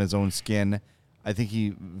comfortable in his own skin. I think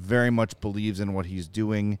he very much believes in what he's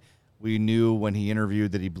doing. We knew when he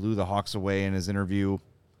interviewed that he blew the Hawks away in his interview.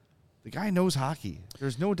 The guy knows hockey.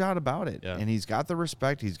 There's no doubt about it. Yeah. And he's got the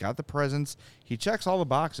respect. He's got the presence. He checks all the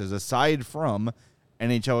boxes aside from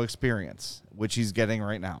NHL experience, which he's getting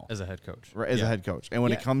right now. As a head coach. As a head coach. And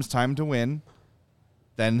when it comes time to win,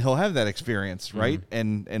 then he'll have that experience, right?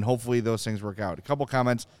 And hopefully those things work out. A couple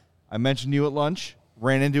comments. I mentioned you at lunch.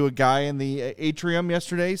 Ran into a guy in the atrium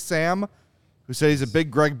yesterday, Sam, who said he's a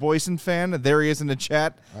big Greg Boysen fan. There he is in the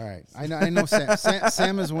chat. All right. I know Sam.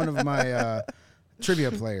 Sam is one of my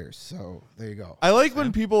trivia players, so there you go. I like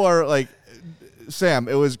when people are like, Sam,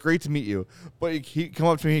 it was great to meet you. But he come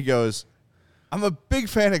up to me, he goes, I'm a big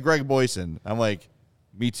fan of Greg Boysen. I'm like,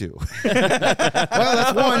 me too. Well,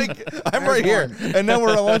 that's one. I'm right here. And then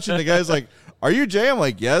we're at lunch, and the guy's like, are you Jay? I'm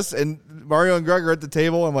like, yes. And Mario and Greg are at the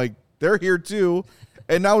table. I'm like, they're here too.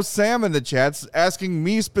 And now Sam in the chat's asking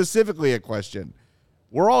me specifically a question.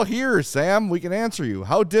 We're all here, Sam. We can answer you.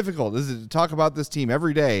 How difficult is it to talk about this team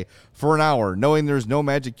every day for an hour, knowing there's no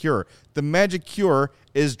magic cure? The magic cure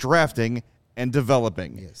is drafting and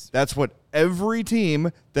developing. Yes. That's what every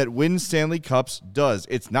team that wins Stanley Cups does.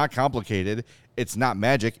 It's not complicated. It's not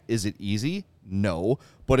magic. Is it easy? No.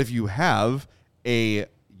 But if you have a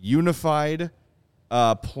unified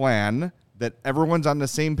plan that everyone's on the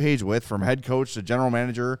same page with, from head coach to general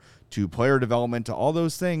manager to player development to all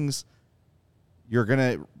those things, you're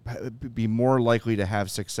going to be more likely to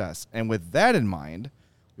have success. And with that in mind,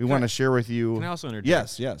 we want to share with you. Can I also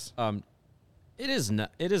interject? Yes. It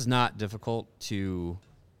is not difficult to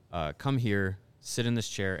come here, sit in this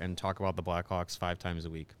chair, and talk about the Blackhawks 5 times a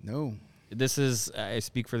week. No. This is, I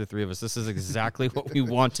speak for the three of us, this is exactly what we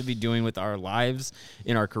want to be doing with our lives,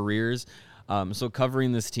 in our careers. So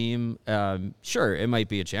covering this team, sure, it might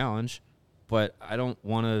be a challenge, but I don't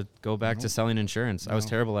want to go back to selling insurance. I was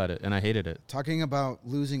terrible at it, and I hated it. Talking about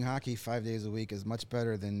losing hockey 5 days a week is much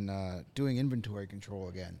better than doing inventory control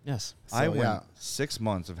again. Yes. So, I went yeah. 6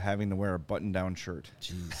 months of having to wear a button-down shirt.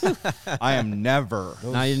 Jeez. I am never,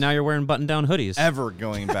 Now you're wearing button-down hoodies. ever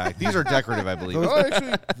going back. These are decorative, I believe.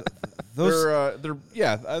 They are.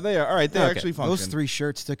 All right, they actually function. Those 3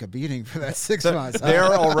 shirts took a beating for that 6 months. They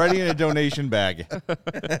are already in a donation bag.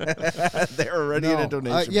 They're already in a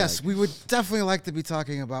donation bag. Yes, we would definitely like to be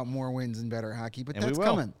talking about more wins and better hockey, but And we that's will.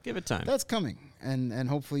 coming. Give it time. That's coming, and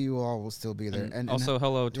hopefully you all will still be there. And Also,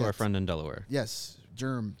 hello to our yes. friend in Delaware. Yes,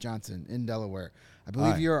 Germ Johnson in Delaware. I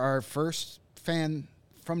believe Hi. you're our first fan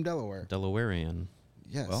from Delaware. Delawarean.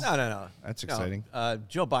 Yes. Well, No. That's No, exciting.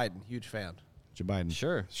 Joe Biden, huge fan. Joe Biden.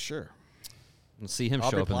 Sure. Sure. We'll see him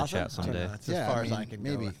Aubrey show up in the Plaza? chat someday. That's as far as I can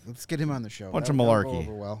maybe. go. Let's get him on the show. Bunch of That'll go malarkey.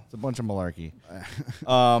 over well. It's a bunch of malarkey.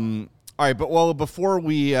 All right, but before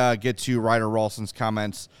we get to Ryder Ralston's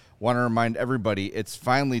comments, want to remind everybody it's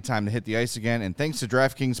finally time to hit the ice again. And thanks to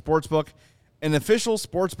DraftKings Sportsbook, an official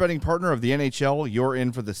sports betting partner of the NHL, you're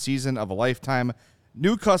in for the season of a lifetime.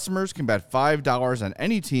 New customers can bet $5 on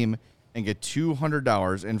any team and get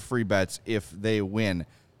 $200 in free bets if they win.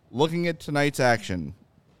 Looking at tonight's action,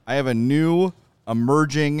 I have a new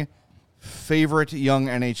emerging favorite young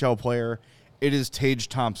NHL player. It is Tage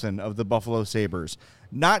Thompson of the Buffalo Sabres.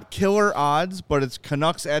 Not killer odds, but it's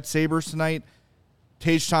Canucks at Sabres tonight.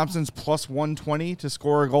 Tage Thompson's plus 120 to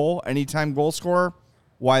score a goal, anytime goal scorer.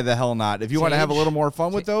 Why the hell not? If you want to have a little more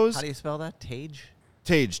fun with those, How do you spell that? Tage?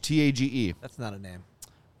 Tage, T-A-G-E. That's not a name.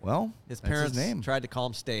 Well, His that's parents his name. tried to call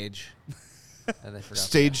him Stage, and they forgot.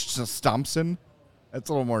 Stage Stompson. That's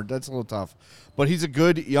a little tough. But he's a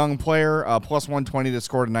good young player, plus 120 to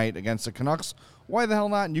score tonight against the Canucks. Why the hell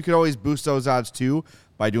not? And you could always boost those odds, too,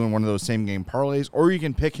 by doing one of those same-game parlays, or you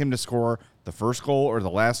can pick him to score the first goal or the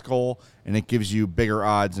last goal, and it gives you bigger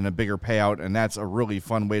odds and a bigger payout, and that's a really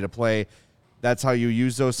fun way to play. That's how you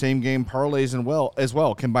use those same-game parlays as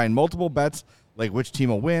well. Combine multiple bets, like which team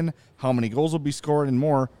will win, how many goals will be scored, and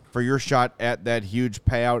more for your shot at that huge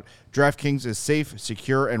payout. DraftKings is safe,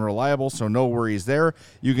 secure, and reliable, so no worries there.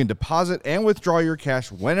 You can deposit and withdraw your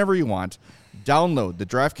cash whenever you want. Download the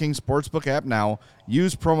DraftKings Sportsbook app now.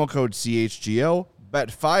 Use promo code CHGO. Bet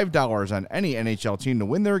 $5 on any NHL team to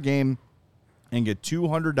win their game and get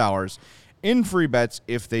 $200 in free bets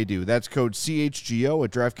if they do. That's code CHGO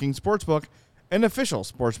at DraftKings Sportsbook, an official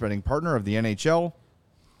sports betting partner of the NHL.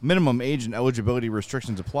 Minimum age and eligibility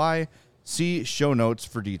restrictions apply. See show notes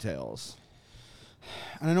for details.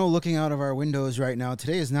 And I know looking out of our windows right now,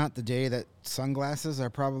 today is not the day that sunglasses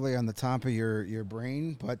are probably on the top of your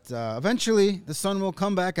brain, but eventually the sun will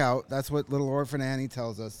come back out. That's what little orphan Annie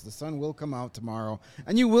tells us. The sun will come out tomorrow,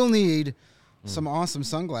 and you will need some awesome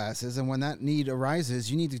sunglasses. And when that need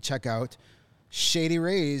arises, you need to check out Shady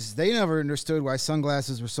Rays. They never understood why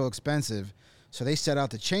sunglasses were so expensive, so they set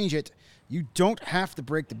out to change it. You don't have to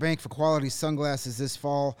break the bank for quality sunglasses this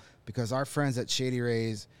fall because our friends at Shady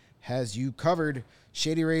Rays has you covered.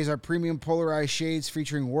 Shady Rays are premium polarized shades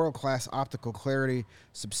featuring world-class optical clarity,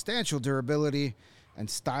 substantial durability, and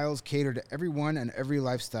styles cater to everyone and every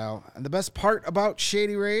lifestyle. And the best part about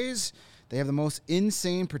Shady Rays, they have the most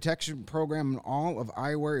insane protection program in all of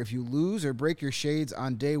eyewear. If you lose or break your shades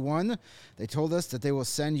on day one, they told us that they will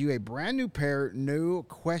send you a brand new pair, no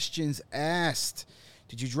questions asked.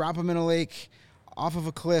 Did you drop them in a lake, off of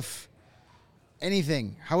a cliff,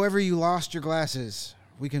 anything, however you lost your glasses?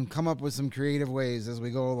 We can come up with some creative ways as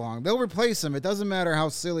we go along. They'll replace them. It doesn't matter how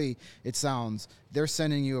silly it sounds. They're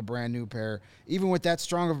sending you a brand new pair. Even with that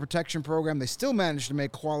strong of a protection program, they still manage to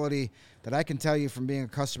make quality that I can tell you from being a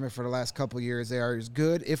customer for the last couple of years. They are as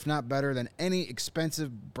good, if not better, than any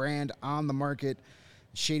expensive brand on the market.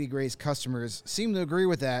 Shady Gray's customers seem to agree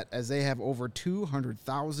with that, as they have over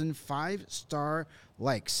 200,000 5-star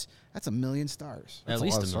likes. That's 1 million stars. At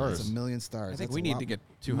least a million. That's 1 million stars. I think That's we a need lot to get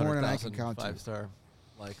more than I 200,000 can count to. 5-star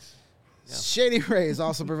likes. Yeah. Shady Rays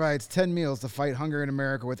also provides 10 meals to fight hunger in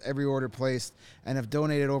America with every order placed, and have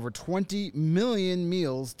donated over 20 million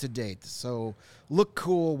meals to date. So look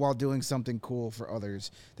cool while doing something cool for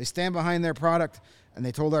others. They stand behind their product, and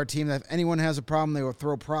they told our team that if anyone has a problem, they will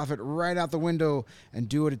throw profit right out the window and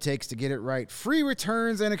do what it takes to get it right. Free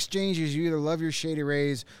returns and exchanges. You either love your Shady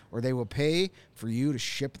Rays or they will pay for you to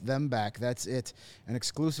ship them back. That's it. And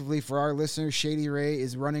exclusively for our listeners, Shady Ray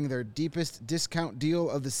is running their deepest discount deal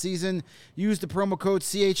of the season. Use the promo code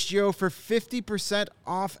CHGO for 50%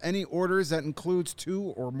 off any orders that includes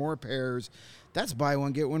 2 or more pairs. That's buy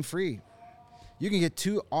one, get one free. You can get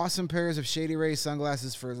 2 awesome pairs of Shady Ray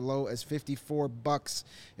sunglasses for as low as $54.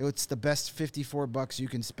 It's the best $54 you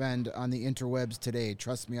can spend on the interwebs today.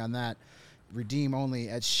 Trust me on that. Redeem only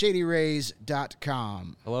at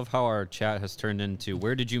shadyrays.com. I love how our chat has turned into,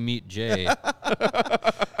 where did you meet Jay?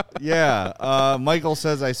 Yeah. Michael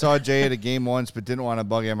says, I saw Jay at a game once, but didn't want to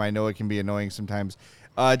bug him. I know it can be annoying sometimes.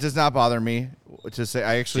 It does not bother me to say.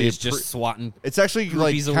 I actually Jay's just swatting. It's actually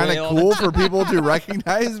like groupies kind away of all the cool for people to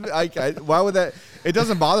recognize me. Why would that? It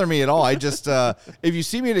doesn't bother me at all. I just if you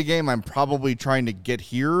see me at a game, I'm probably trying to get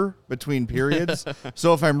here between periods.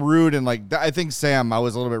 So if I'm rude and I think Sam, I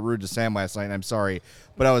was a little bit rude to Sam last night. And I'm sorry,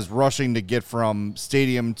 but I was rushing to get from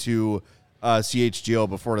stadium to CHGO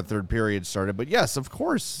before the third period started. But yes, of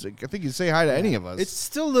course, I think you say hi to any of us. It's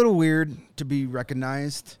still a little weird to be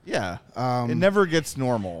recognized. Yeah, it never gets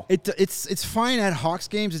normal. It's fine at Hawks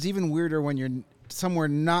games. It's even weirder when you're somewhere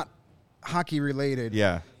not hockey related.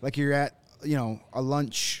 Yeah, like you're at a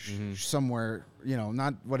lunch somewhere.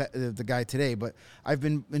 Not what the guy today, but I've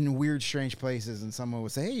been in weird, strange places, and someone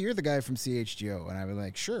would say, "Hey, you're the guy from CHGO," and I would be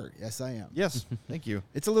like, "Sure, yes, I am." Yes, thank you.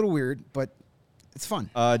 It's a little weird, but it's fun.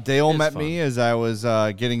 Dale met me as I was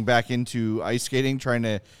getting back into ice skating, trying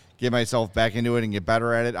to get myself back into it and get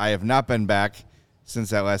better at it. I have not been back since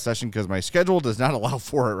that last session because my schedule does not allow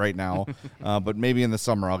for it right now. But maybe in the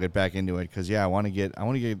summer I'll get back into it because I want to get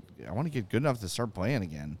good enough to start playing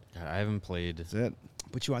again. God, I haven't played. That's it.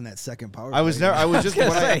 Put you on that second power. I was play. never. I was just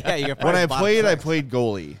when I played. I six. played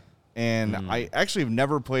goalie, and I actually have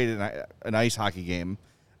never played an ice hockey game.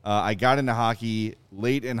 I got into hockey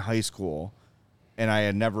late in high school. And I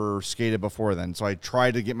had never skated before then. So I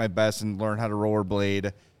tried to get my best and learn how to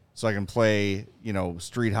rollerblade so I can play,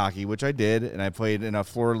 street hockey, which I did. And I played in a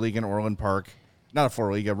floor league in Orland Park. Not a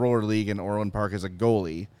floor league, a roller league in Orland Park as a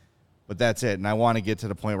goalie. But that's it. And I want to get to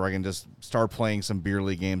the point where I can just start playing some beer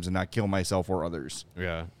league games and not kill myself or others.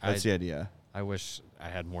 Yeah. That's the idea. I wish I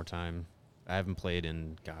had more time. I haven't played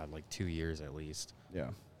in, 2 years at least. Yeah.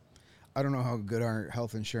 I don't know how good our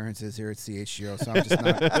health insurance is here at CHGO, so I'm just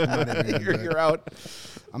not. I'm not even gonna do it. You're out.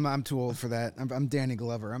 I'm too old for that. I'm Danny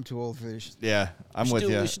Glover. I'm too old for this. Yeah, I'm with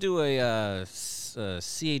you. We should do a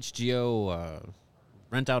CHGO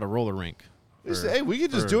rent out a roller rink. Hey, we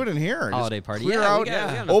could just do it in here. Holiday Just party. Clear Yeah, out. we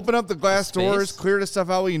got Open up the glass space. doors. Clear the stuff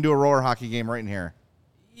out. We can do a roller hockey game right in here.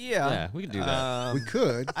 Yeah, we could do that. We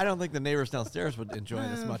could. I don't think the neighbors downstairs would enjoy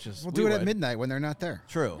it as much as We'll we do it would. at midnight when they're not there.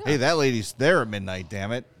 True. Hey, that lady's there at midnight.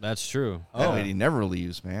 Damn it. That's true. That lady never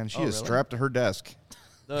leaves, man. She is really? strapped to her desk.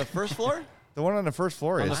 The first floor? The one on the first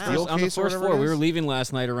floor On is the steel first, on the case or first whatever floor, it we were is? leaving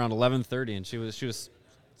last night around 11:30, and she was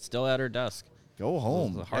still at her desk. Go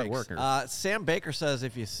home. A hard worker. Sam Baker says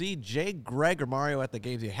if you see Jay, Greg, or Mario at the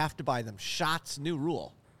games, you have to buy them shots. New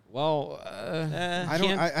rule. Well,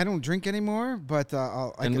 I don't drink anymore, but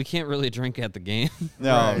we can't really drink at the game.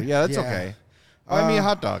 No, Right. yeah, that's Yeah. okay. Buy me a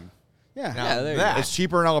hot dog. yeah. Now there you that, It's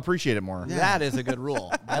cheaper and I'll appreciate it more. that is a good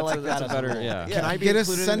rule. I like that's that a as a better- rule. yeah. Can I be Get us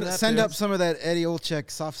included in that send too? up some of that Eddie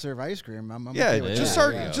Olczyk soft serve ice cream. I'm Yeah, okay with just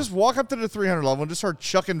that. start. Just walk up to the 300 level and just start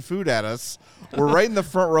chucking food at us. We're right in the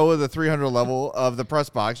front row of the 300 level of the press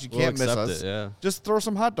box. You We'll can't miss accept us. it, yeah. Just throw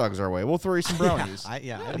some hot dogs our way. We'll throw you some brownies.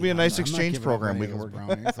 It'll be a nice I'm not exchange giving program away we can those work.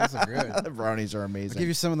 brownies. Those are good. The brownies are I'll give amazing.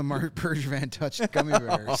 you some of the Bergevin touched gummy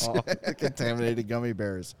bears. Contaminated gummy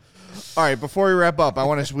bears. All right, before we wrap up,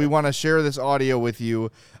 we want to share this audio with you.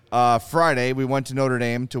 Friday, we went to Notre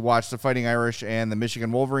Dame to watch the Fighting Irish and the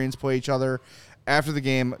Michigan Wolverines play each other. After the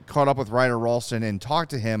game, caught up with Ryder Ralston and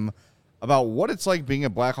talked to him about what it's like being a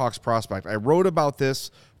Blackhawks prospect. I wrote about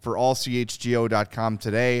this for allchgo.com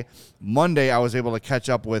today. Monday, I was able to catch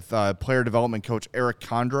up with player development coach Eric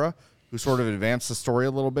Condra, who sort of advanced the story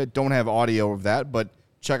a little bit. Don't have audio of that, but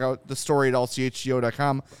check out the story at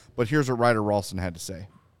allchgo.com. But here's what Ryder Ralston had to say.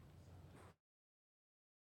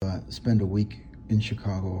 Spend a week in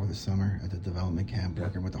Chicago over the summer at the development camp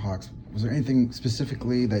working with the Hawks. Was there anything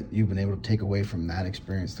specifically that you've been able to take away from that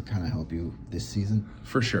experience to kind of help you this season?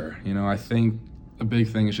 For sure. I think a big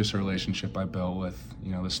thing is just a relationship I built with,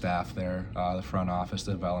 the staff there, the front office,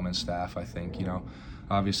 the development staff. I think,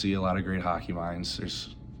 obviously a lot of great hockey minds.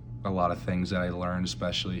 There's a lot of things that I learned,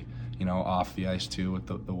 especially, off the ice too with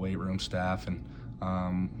the weight room staff. And,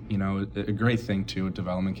 a great thing too at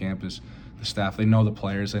development camp is the staff. They know the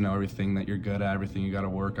players. They know everything that you're good at, everything you got to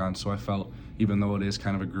work on. So I felt, even though it is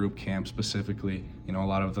kind of a group camp specifically, a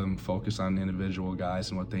lot of them focus on individual guys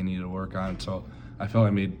and what they need to work on. So I felt I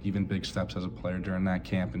made even big steps as a player during that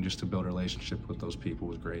camp, and just to build a relationship with those people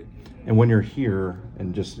was great. And when you're here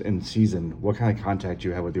and just in season, what kind of contact do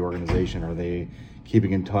you have with the organization? Are they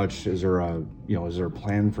keeping in touch? Is there a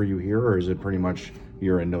plan for you here, or is it pretty much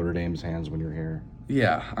you're in Notre Dame's hands when you're here?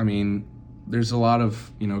 Yeah, there's a lot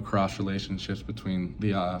of, cross relationships between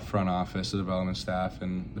the front office, the development staff,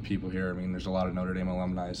 and the people here. There's a lot of Notre Dame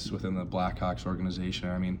alumni within the Blackhawks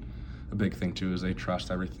organization. A big thing too is they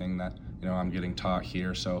trust everything that, I'm getting taught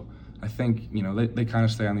here. So I think, they kind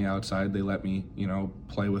of stay on the outside. They let me,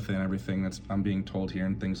 play within everything that's I'm being told here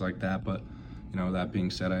and things like that. But, that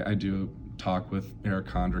being said, I do talk with Eric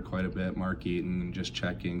Condra quite a bit, Mark Eaton, and just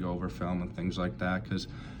check in, go over film and things like that, because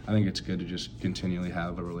I think it's good to just continually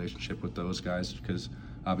have a relationship with those guys, because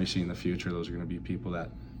obviously in the future those are going to be people that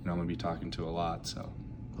I'm going to be talking to a lot. So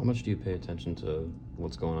how much do you pay attention to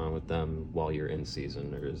what's going on with them while you're in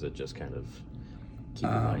season, or is it just kind of keep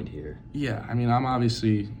in mind here? Yeah, I'm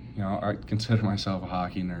obviously, I consider myself a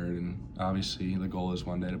hockey nerd, and obviously the goal is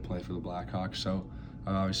one day to play for the Blackhawks. So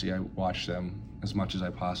obviously I watch them as much as I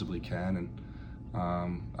possibly can,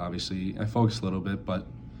 and obviously I focus a little bit, but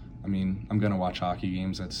I'm going to watch hockey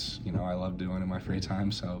games. That's, I love doing in my free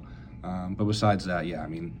time. So, but besides that, yeah,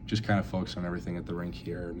 just kind of focus on everything at the rink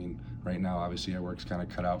here. Right now, obviously our work's kind of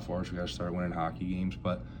cut out for us. We got to start winning hockey games,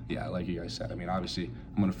 but yeah, like you guys said, obviously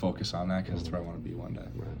I'm going to focus on that because that's where I want to be one day.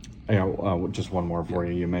 Right. Just one more for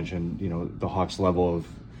you. You mentioned, the Hawks level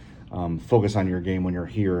of focus on your game when you're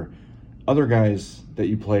here. Other guys that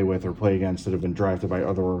you play with or play against that have been drafted by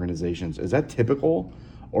other organizations, is that typical,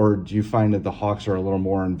 or do you find that the Hawks are a little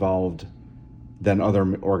more involved than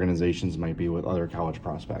other organizations might be with other college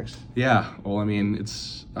prospects? Yeah, well,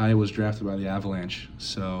 I was drafted by the Avalanche,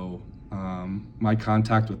 so my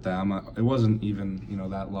contact with them, it wasn't even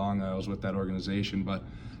that long I was with that organization, but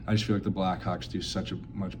I just feel like the Blackhawks do such a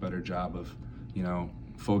much better job of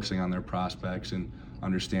focusing on their prospects and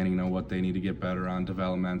understanding what they need to get better on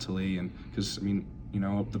developmentally, and because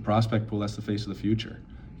the prospect pool, that's the face of the future.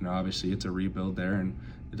 Obviously it's a rebuild there, and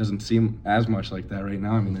it doesn't seem as much like that right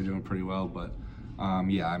now. They're doing pretty well, but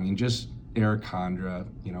just Eric Condra,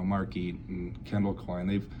 Mark Eaton, Kendall Coyne,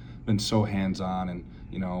 they've been so hands-on, and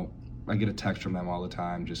I get a text from them all the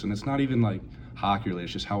time, and it's not even like hockey related,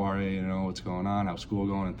 it's just how are you, what's going on, how's school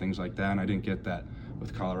going, and things like that, and I didn't get that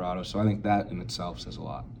with Colorado, so I think that in itself says a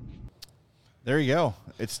lot. There you go.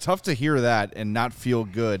 It's tough to hear that and not feel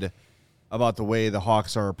good about the way the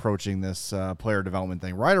Hawks are approaching this player development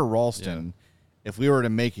thing. Ryder Ralston, if we were to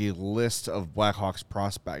make a list of Blackhawks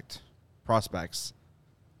prospects,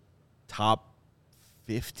 top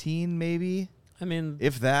 15 maybe?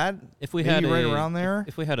 If that, if we maybe had right around there.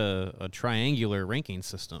 If we had a triangular ranking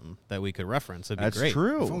system that we could reference, it'd be That's great.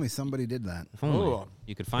 true. If only somebody did that. If only.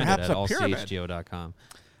 You could find Perhaps it at a pyramid. allchgo.com.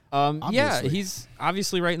 Obviously. Yeah, he's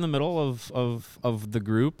obviously right in the middle of the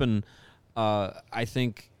group, and I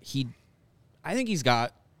think he's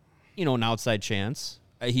got an outside chance.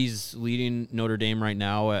 He's leading Notre Dame right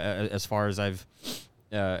now as far as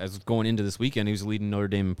as going into this weekend. He was leading Notre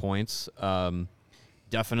Dame in points.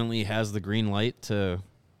 Definitely has the green light to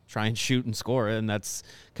try and shoot and score, and that's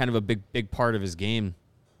kind of a big part of his game.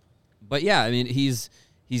 But yeah, he's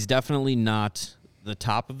definitely not the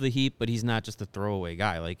top of the heap, but he's not just a throwaway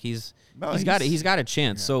guy. Like he's got a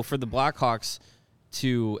chance. Yeah. So for the Blackhawks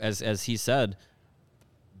to, as he said,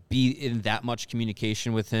 be in that much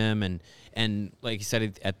communication with him, and like he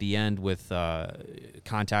said at the end with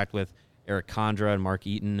contact with Eric Condra and Mark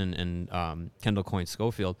Eaton and Kendall Coyne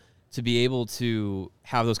Schofield, to be able to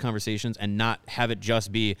have those conversations and not have it just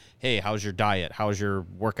be, hey, how's your diet? How's your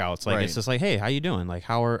workouts? Like, It's just like, hey, how you doing? Like,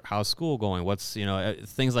 how's school going? What's,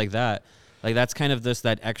 things like that. Like, that's kind of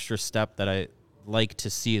that extra step that I like to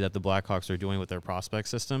see that the Blackhawks are doing with their prospect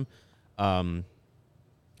system.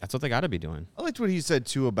 That's what they got to be doing. I liked what he said,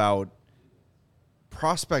 too, about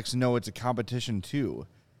prospects know it's a competition, too.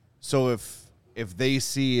 So if they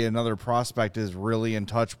see another prospect is really in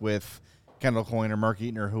touch with Kendall Coyne or Mark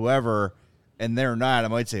Eaton or whoever, and they're not, I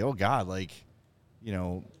might say, oh, God,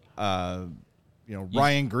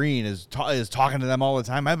 Ryan Green is talking to them all the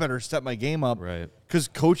time. I better step my game up, right? Because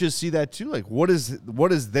coaches see that too. Like, what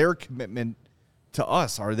is their commitment to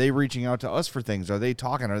us? Are they reaching out to us for things? Are they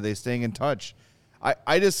talking? Are they staying in touch?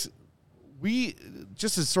 We to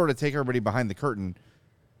sort of take everybody behind the curtain.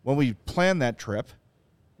 When we planned that trip,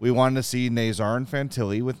 we wanted to see Nazar and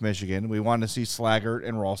Fantilli with Michigan. We wanted to see Slaggert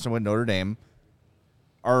and Ralston with Notre Dame.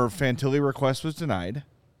 Our Fantilli request was denied.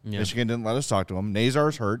 Yeah. Michigan didn't let us talk to him.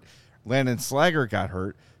 Nazar's hurt. Landon Slaggert got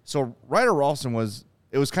hurt. So Ryder Ralston was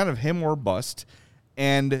kind of him or bust.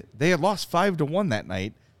 And they had lost 5-1 that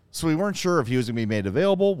night. So we weren't sure if he was going to be made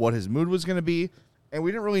available, what his mood was going to be. And we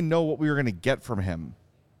didn't really know what we were going to get from him.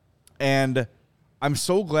 And I'm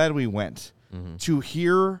so glad we went to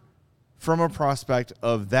hear from a prospect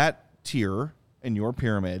of that tier in your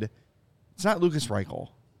pyramid. It's not Lucas Reichel.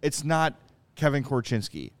 It's not Kevin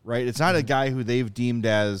Korchinski, right? It's not a guy who they've deemed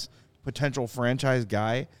as potential franchise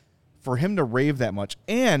guy. For him to rave that much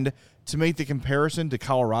and to make the comparison to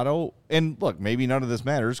Colorado, and look, maybe none of this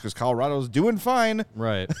matters because Colorado's doing fine.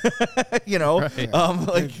 Right. Right. Let's be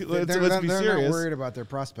serious. They're not worried about their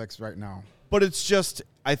prospects right now. But it's just,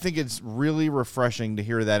 I think it's really refreshing to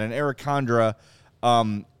hear that. And Eric Condra,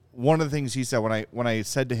 one of the things he said when I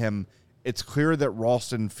said to him, it's clear that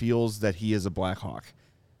Ralston feels that he is a Blackhawk.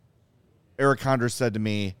 Eric Condra said to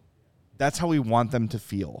me, that's how we want them to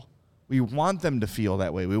feel. We want them to feel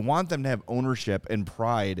that way. We want them to have ownership and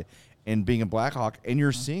pride in being a Blackhawk, and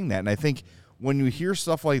you're seeing that. And I think when you hear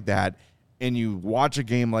stuff like that and you watch a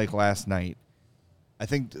game like last night, I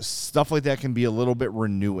think stuff like that can be a little bit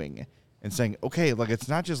renewing and saying, okay, look, it's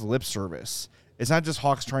not just lip service. It's not just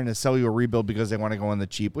Hawks trying to sell you a rebuild because they want to go on the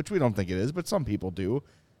cheap, which we don't think it is, but some people do.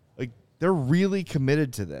 Like, they're really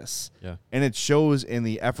committed to this. Yeah. And it shows in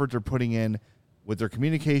the effort they're putting in with their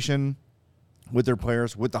communication, with their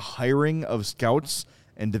players, with the hiring of scouts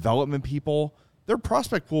and development people. Their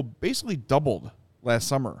prospect pool basically doubled last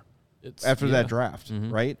summer after that draft,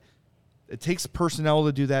 right? It takes personnel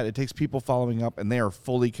to do that. It takes people following up, and they are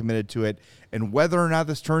fully committed to it. And whether or not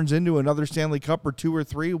this turns into another Stanley Cup or 2 or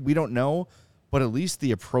 3, we don't know, but at least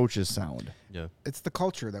the approach is sound. Yeah. It's the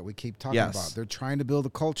culture that we keep talking about. They're trying to build a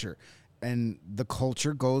culture, and the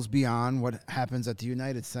culture goes beyond what happens at the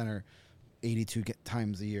United Center 82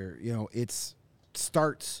 times a year. It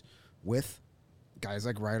starts with guys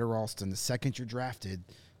like Ryder Ralston. The second you're drafted,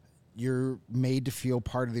 you're made to feel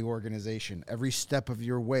part of the organization every step of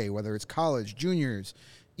your way, whether it's college, juniors,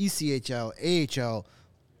 ECHL, AHL,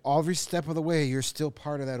 every step of the way, you're still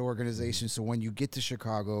part of that organization. So when you get to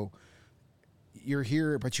Chicago, you're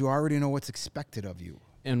here, but you already know what's expected of you.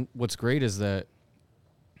 And what's great is that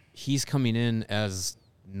he's coming in as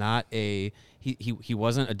not a he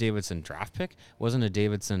wasn't a Davidson draft pick, wasn't a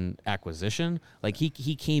Davidson acquisition. Like he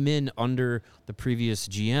came in under the previous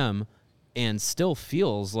GM and still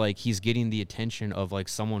feels like he's getting the attention of like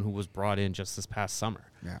someone who was brought in just this past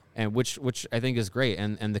summer. Yeah. And which I think is great.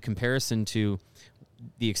 And the comparison to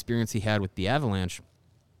the experience he had with the Avalanche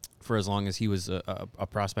for as long as he was a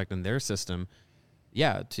prospect in their system.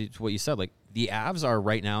 Yeah, to what you said, like the Avs are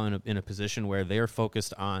right now in a position where they are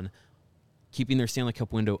focused on keeping their Stanley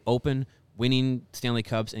Cup window open, winning Stanley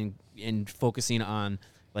Cups, and focusing on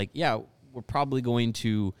we're probably going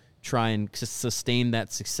to try and sustain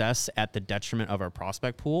that success at the detriment of our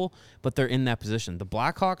prospect pool, but they're in that position. The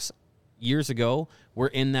Blackhawks years ago were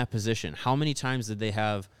in that position. How many times did they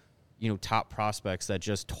have, top prospects that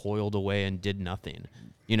just toiled away and did nothing?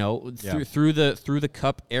 Through the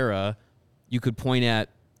Cup era, you could point at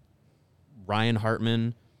Ryan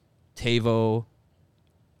Hartman, Tavo.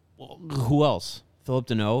 Who else? Philip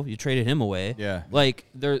Deneau. You traded him away. Yeah. Like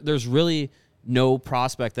there's really no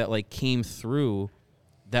prospect that came through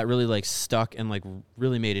that really stuck and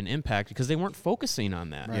really made an impact because they weren't focusing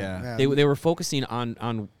on that. Right. Yeah. They were focusing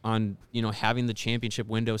on having the championship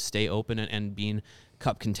window stay open and being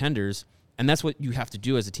Cup contenders. And that's what you have to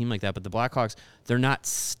do as a team like that. But the Blackhawks, they're not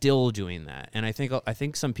still doing that. And I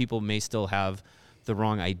think some people may still have the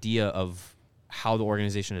wrong idea of how the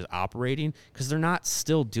organization is operating because they're not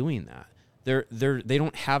still doing that. They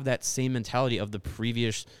don't have that same mentality of the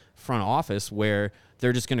previous front office where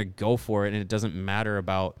they're just going to go for it and it doesn't matter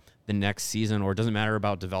about the next season or it doesn't matter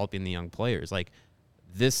about developing the young players. Like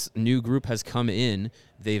this new group has come in,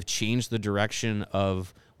 they've changed the direction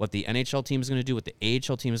of what the NHL team is going to do, what the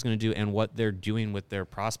AHL team is going to do, and what they're doing with their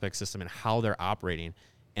prospect system and how they're operating.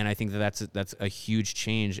 And I think that's a huge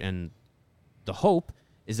change. And the hope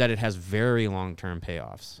is that it has very long-term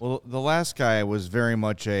payoffs. Well, the last guy was very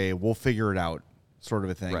much a we'll figure it out sort of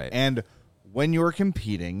a thing. Right. And when you're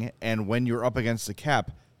competing and when you're up against the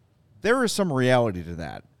cap, there is some reality to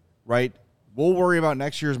that, right? we'll worry about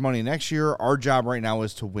next year's money next year. Our job right now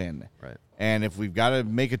is to win. Right. And if we've got to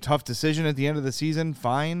make a tough decision at the end of the season,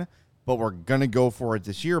 fine, but we're going to go for it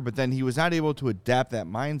this year. But then he was not able to adapt that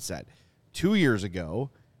mindset. 2 years ago,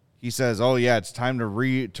 he says, oh, yeah, it's time to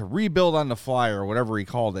rebuild on the fly or whatever he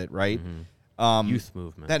called it, right? Youth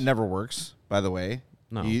movement. That never works, by the way.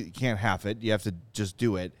 No. You can't half it. You have to just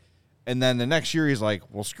do it. And then the next year he's like,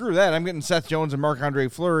 well, screw that. I'm getting Seth Jones and Marc-Andre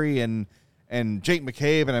Fleury and Jake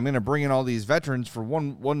McCabe, and I'm going to bring in all these veterans for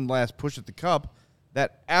one last push at the cup.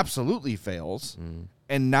 That absolutely fails.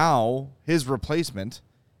 And now his replacement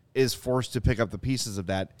is forced to pick up the pieces of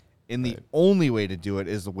that. And the only way to do it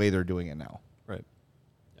is the way they're doing it now. Right.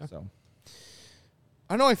 Yeah. So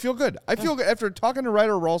I know I feel good. I feel good after talking to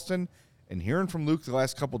Ryder Ralston and hearing from Luke the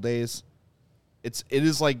last couple days. It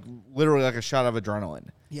is like literally like a shot of adrenaline.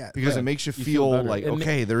 Yeah, because it makes you feel better. like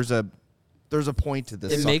It there's a point to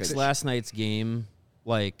this. It makes suckage. last night's game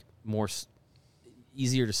like more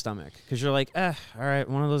easier to stomach because you're like, all right,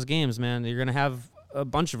 one of those games, man. You're gonna have a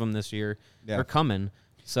bunch of them this year. Yeah. They're coming.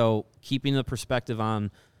 So keeping the perspective on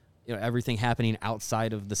everything happening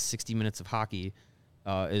outside of the 60 minutes of hockey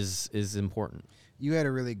is important. You had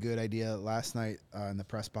a really good idea last night in the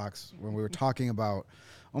press box when we were talking about,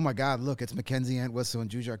 oh my God, look, it's Mackenzie Entwistle and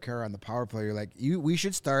Jujhar Khaira on the power play. You're like, we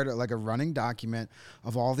should start like a running document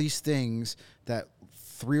of all these things that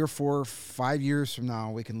 3 or 4 or 5 years from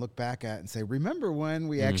now we can look back at and say, remember when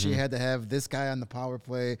we actually had to have this guy on the power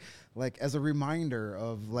play, like as a reminder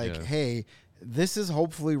of like, hey, this is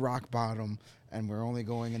hopefully rock bottom and we're only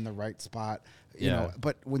going in the right spot. You know,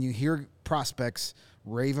 but when you hear prospects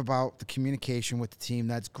rave about the communication with the team,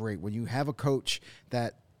 that's great. When you have a coach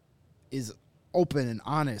that is open and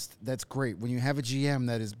honest, that's great. When you have a GM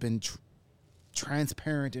that has been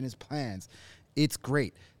transparent in his plans, it's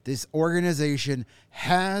great. This organization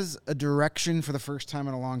has a direction for the first time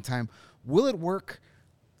in a long time. Will it work?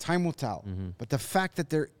 Time will tell. But the fact that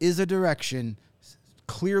there is a direction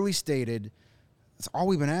clearly stated, that's all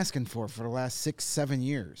we've been asking for the last 6-7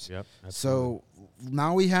 years. Yep. So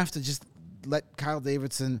now we have to just let Kyle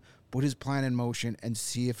Davidson put his plan in motion and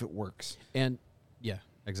see if it works. And yeah,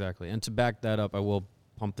 exactly. And to back that up, I will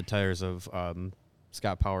pump the tires of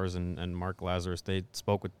Scott Powers and Mark Lazarus. They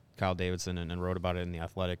spoke with Kyle Davidson and wrote about it in The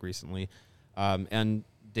Athletic recently. And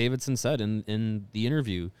Davidson said in the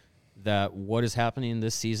interview that what is happening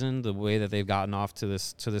this season, the way that they've gotten off to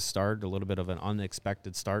this start, a little bit of an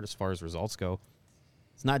unexpected start as far as results go,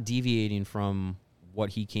 it's not deviating from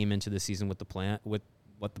what he came into the season with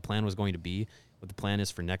what the plan was going to be, what the plan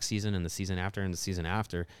is for next season and the season after and the season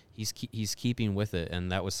after. He's keeping with it,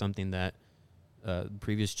 and that was something that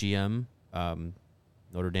previous GM,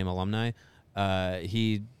 Notre Dame alumni,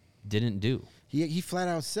 he didn't do. He flat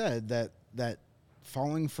out said that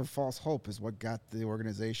falling for false hope is what got the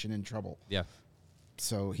organization in trouble. Yeah.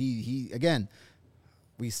 So he again,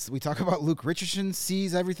 we talk about Luke Richardson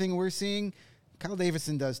sees everything we're seeing. Kyle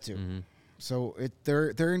Davidson does too. So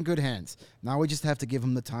they're in good hands. Now we just have to give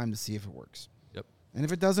him the time to see if it works. Yep. And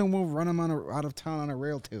if it doesn't, we'll run him out of town on a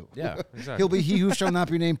rail too. Yeah, exactly. He'll be he who shall not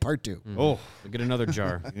be named part 2. Oh, we'll get another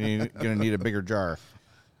jar. You're going to need a bigger jar.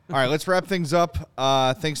 All right, let's wrap things up.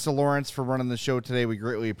 Thanks to Lawrence for running the show today. We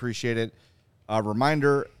greatly appreciate it.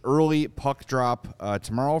 Reminder, early puck drop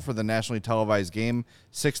tomorrow for the nationally televised game.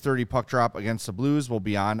 6:30 puck drop against the Blues. We'll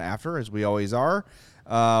be on after, as we always are.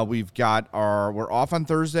 We're off on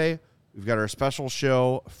Thursday. We've got our special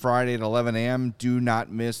show Friday at 11 a.m. Do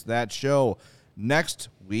not miss that show. Next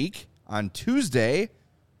week, on Tuesday,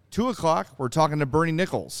 2 o'clock, we're talking to Bernie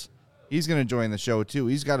Nichols. He's going to join the show, too.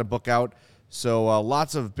 He's got a book out. So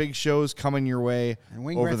lots of big shows coming your way. And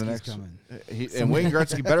Wayne over Gretzky's the next coming. And Wayne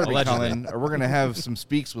Gretzky better be Allegedly. coming, or we're going to have some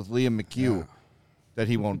speaks with Liam McHugh that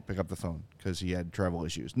he won't pick up the phone because he had travel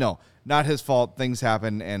issues. No, not his fault. Things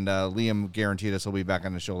happen, and Liam guaranteed us he'll be back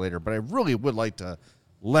on the show later. But I really would like to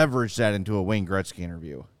leverage that into a Wayne Gretzky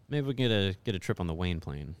interview. Maybe we can get a trip on the Wayne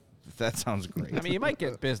plane. That sounds great. I mean, you might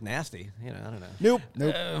get biz nasty. I don't know.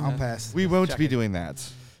 Nope. I'll pass. We won't be doing that.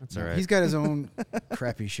 That's all right. He's got his own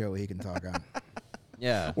crappy show he can talk on.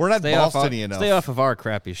 Yeah. We're not Stay off Boston-y enough. Stay off of our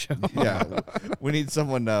crappy show. Yeah, we need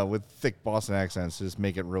someone with thick Boston accents to just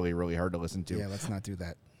make it really, really hard to listen to. Yeah, let's not do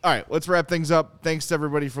that. All right, let's wrap things up. Thanks to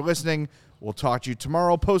everybody for listening. We'll talk to you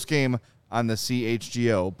tomorrow post-game on the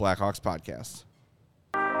CHGO Blackhawks podcast.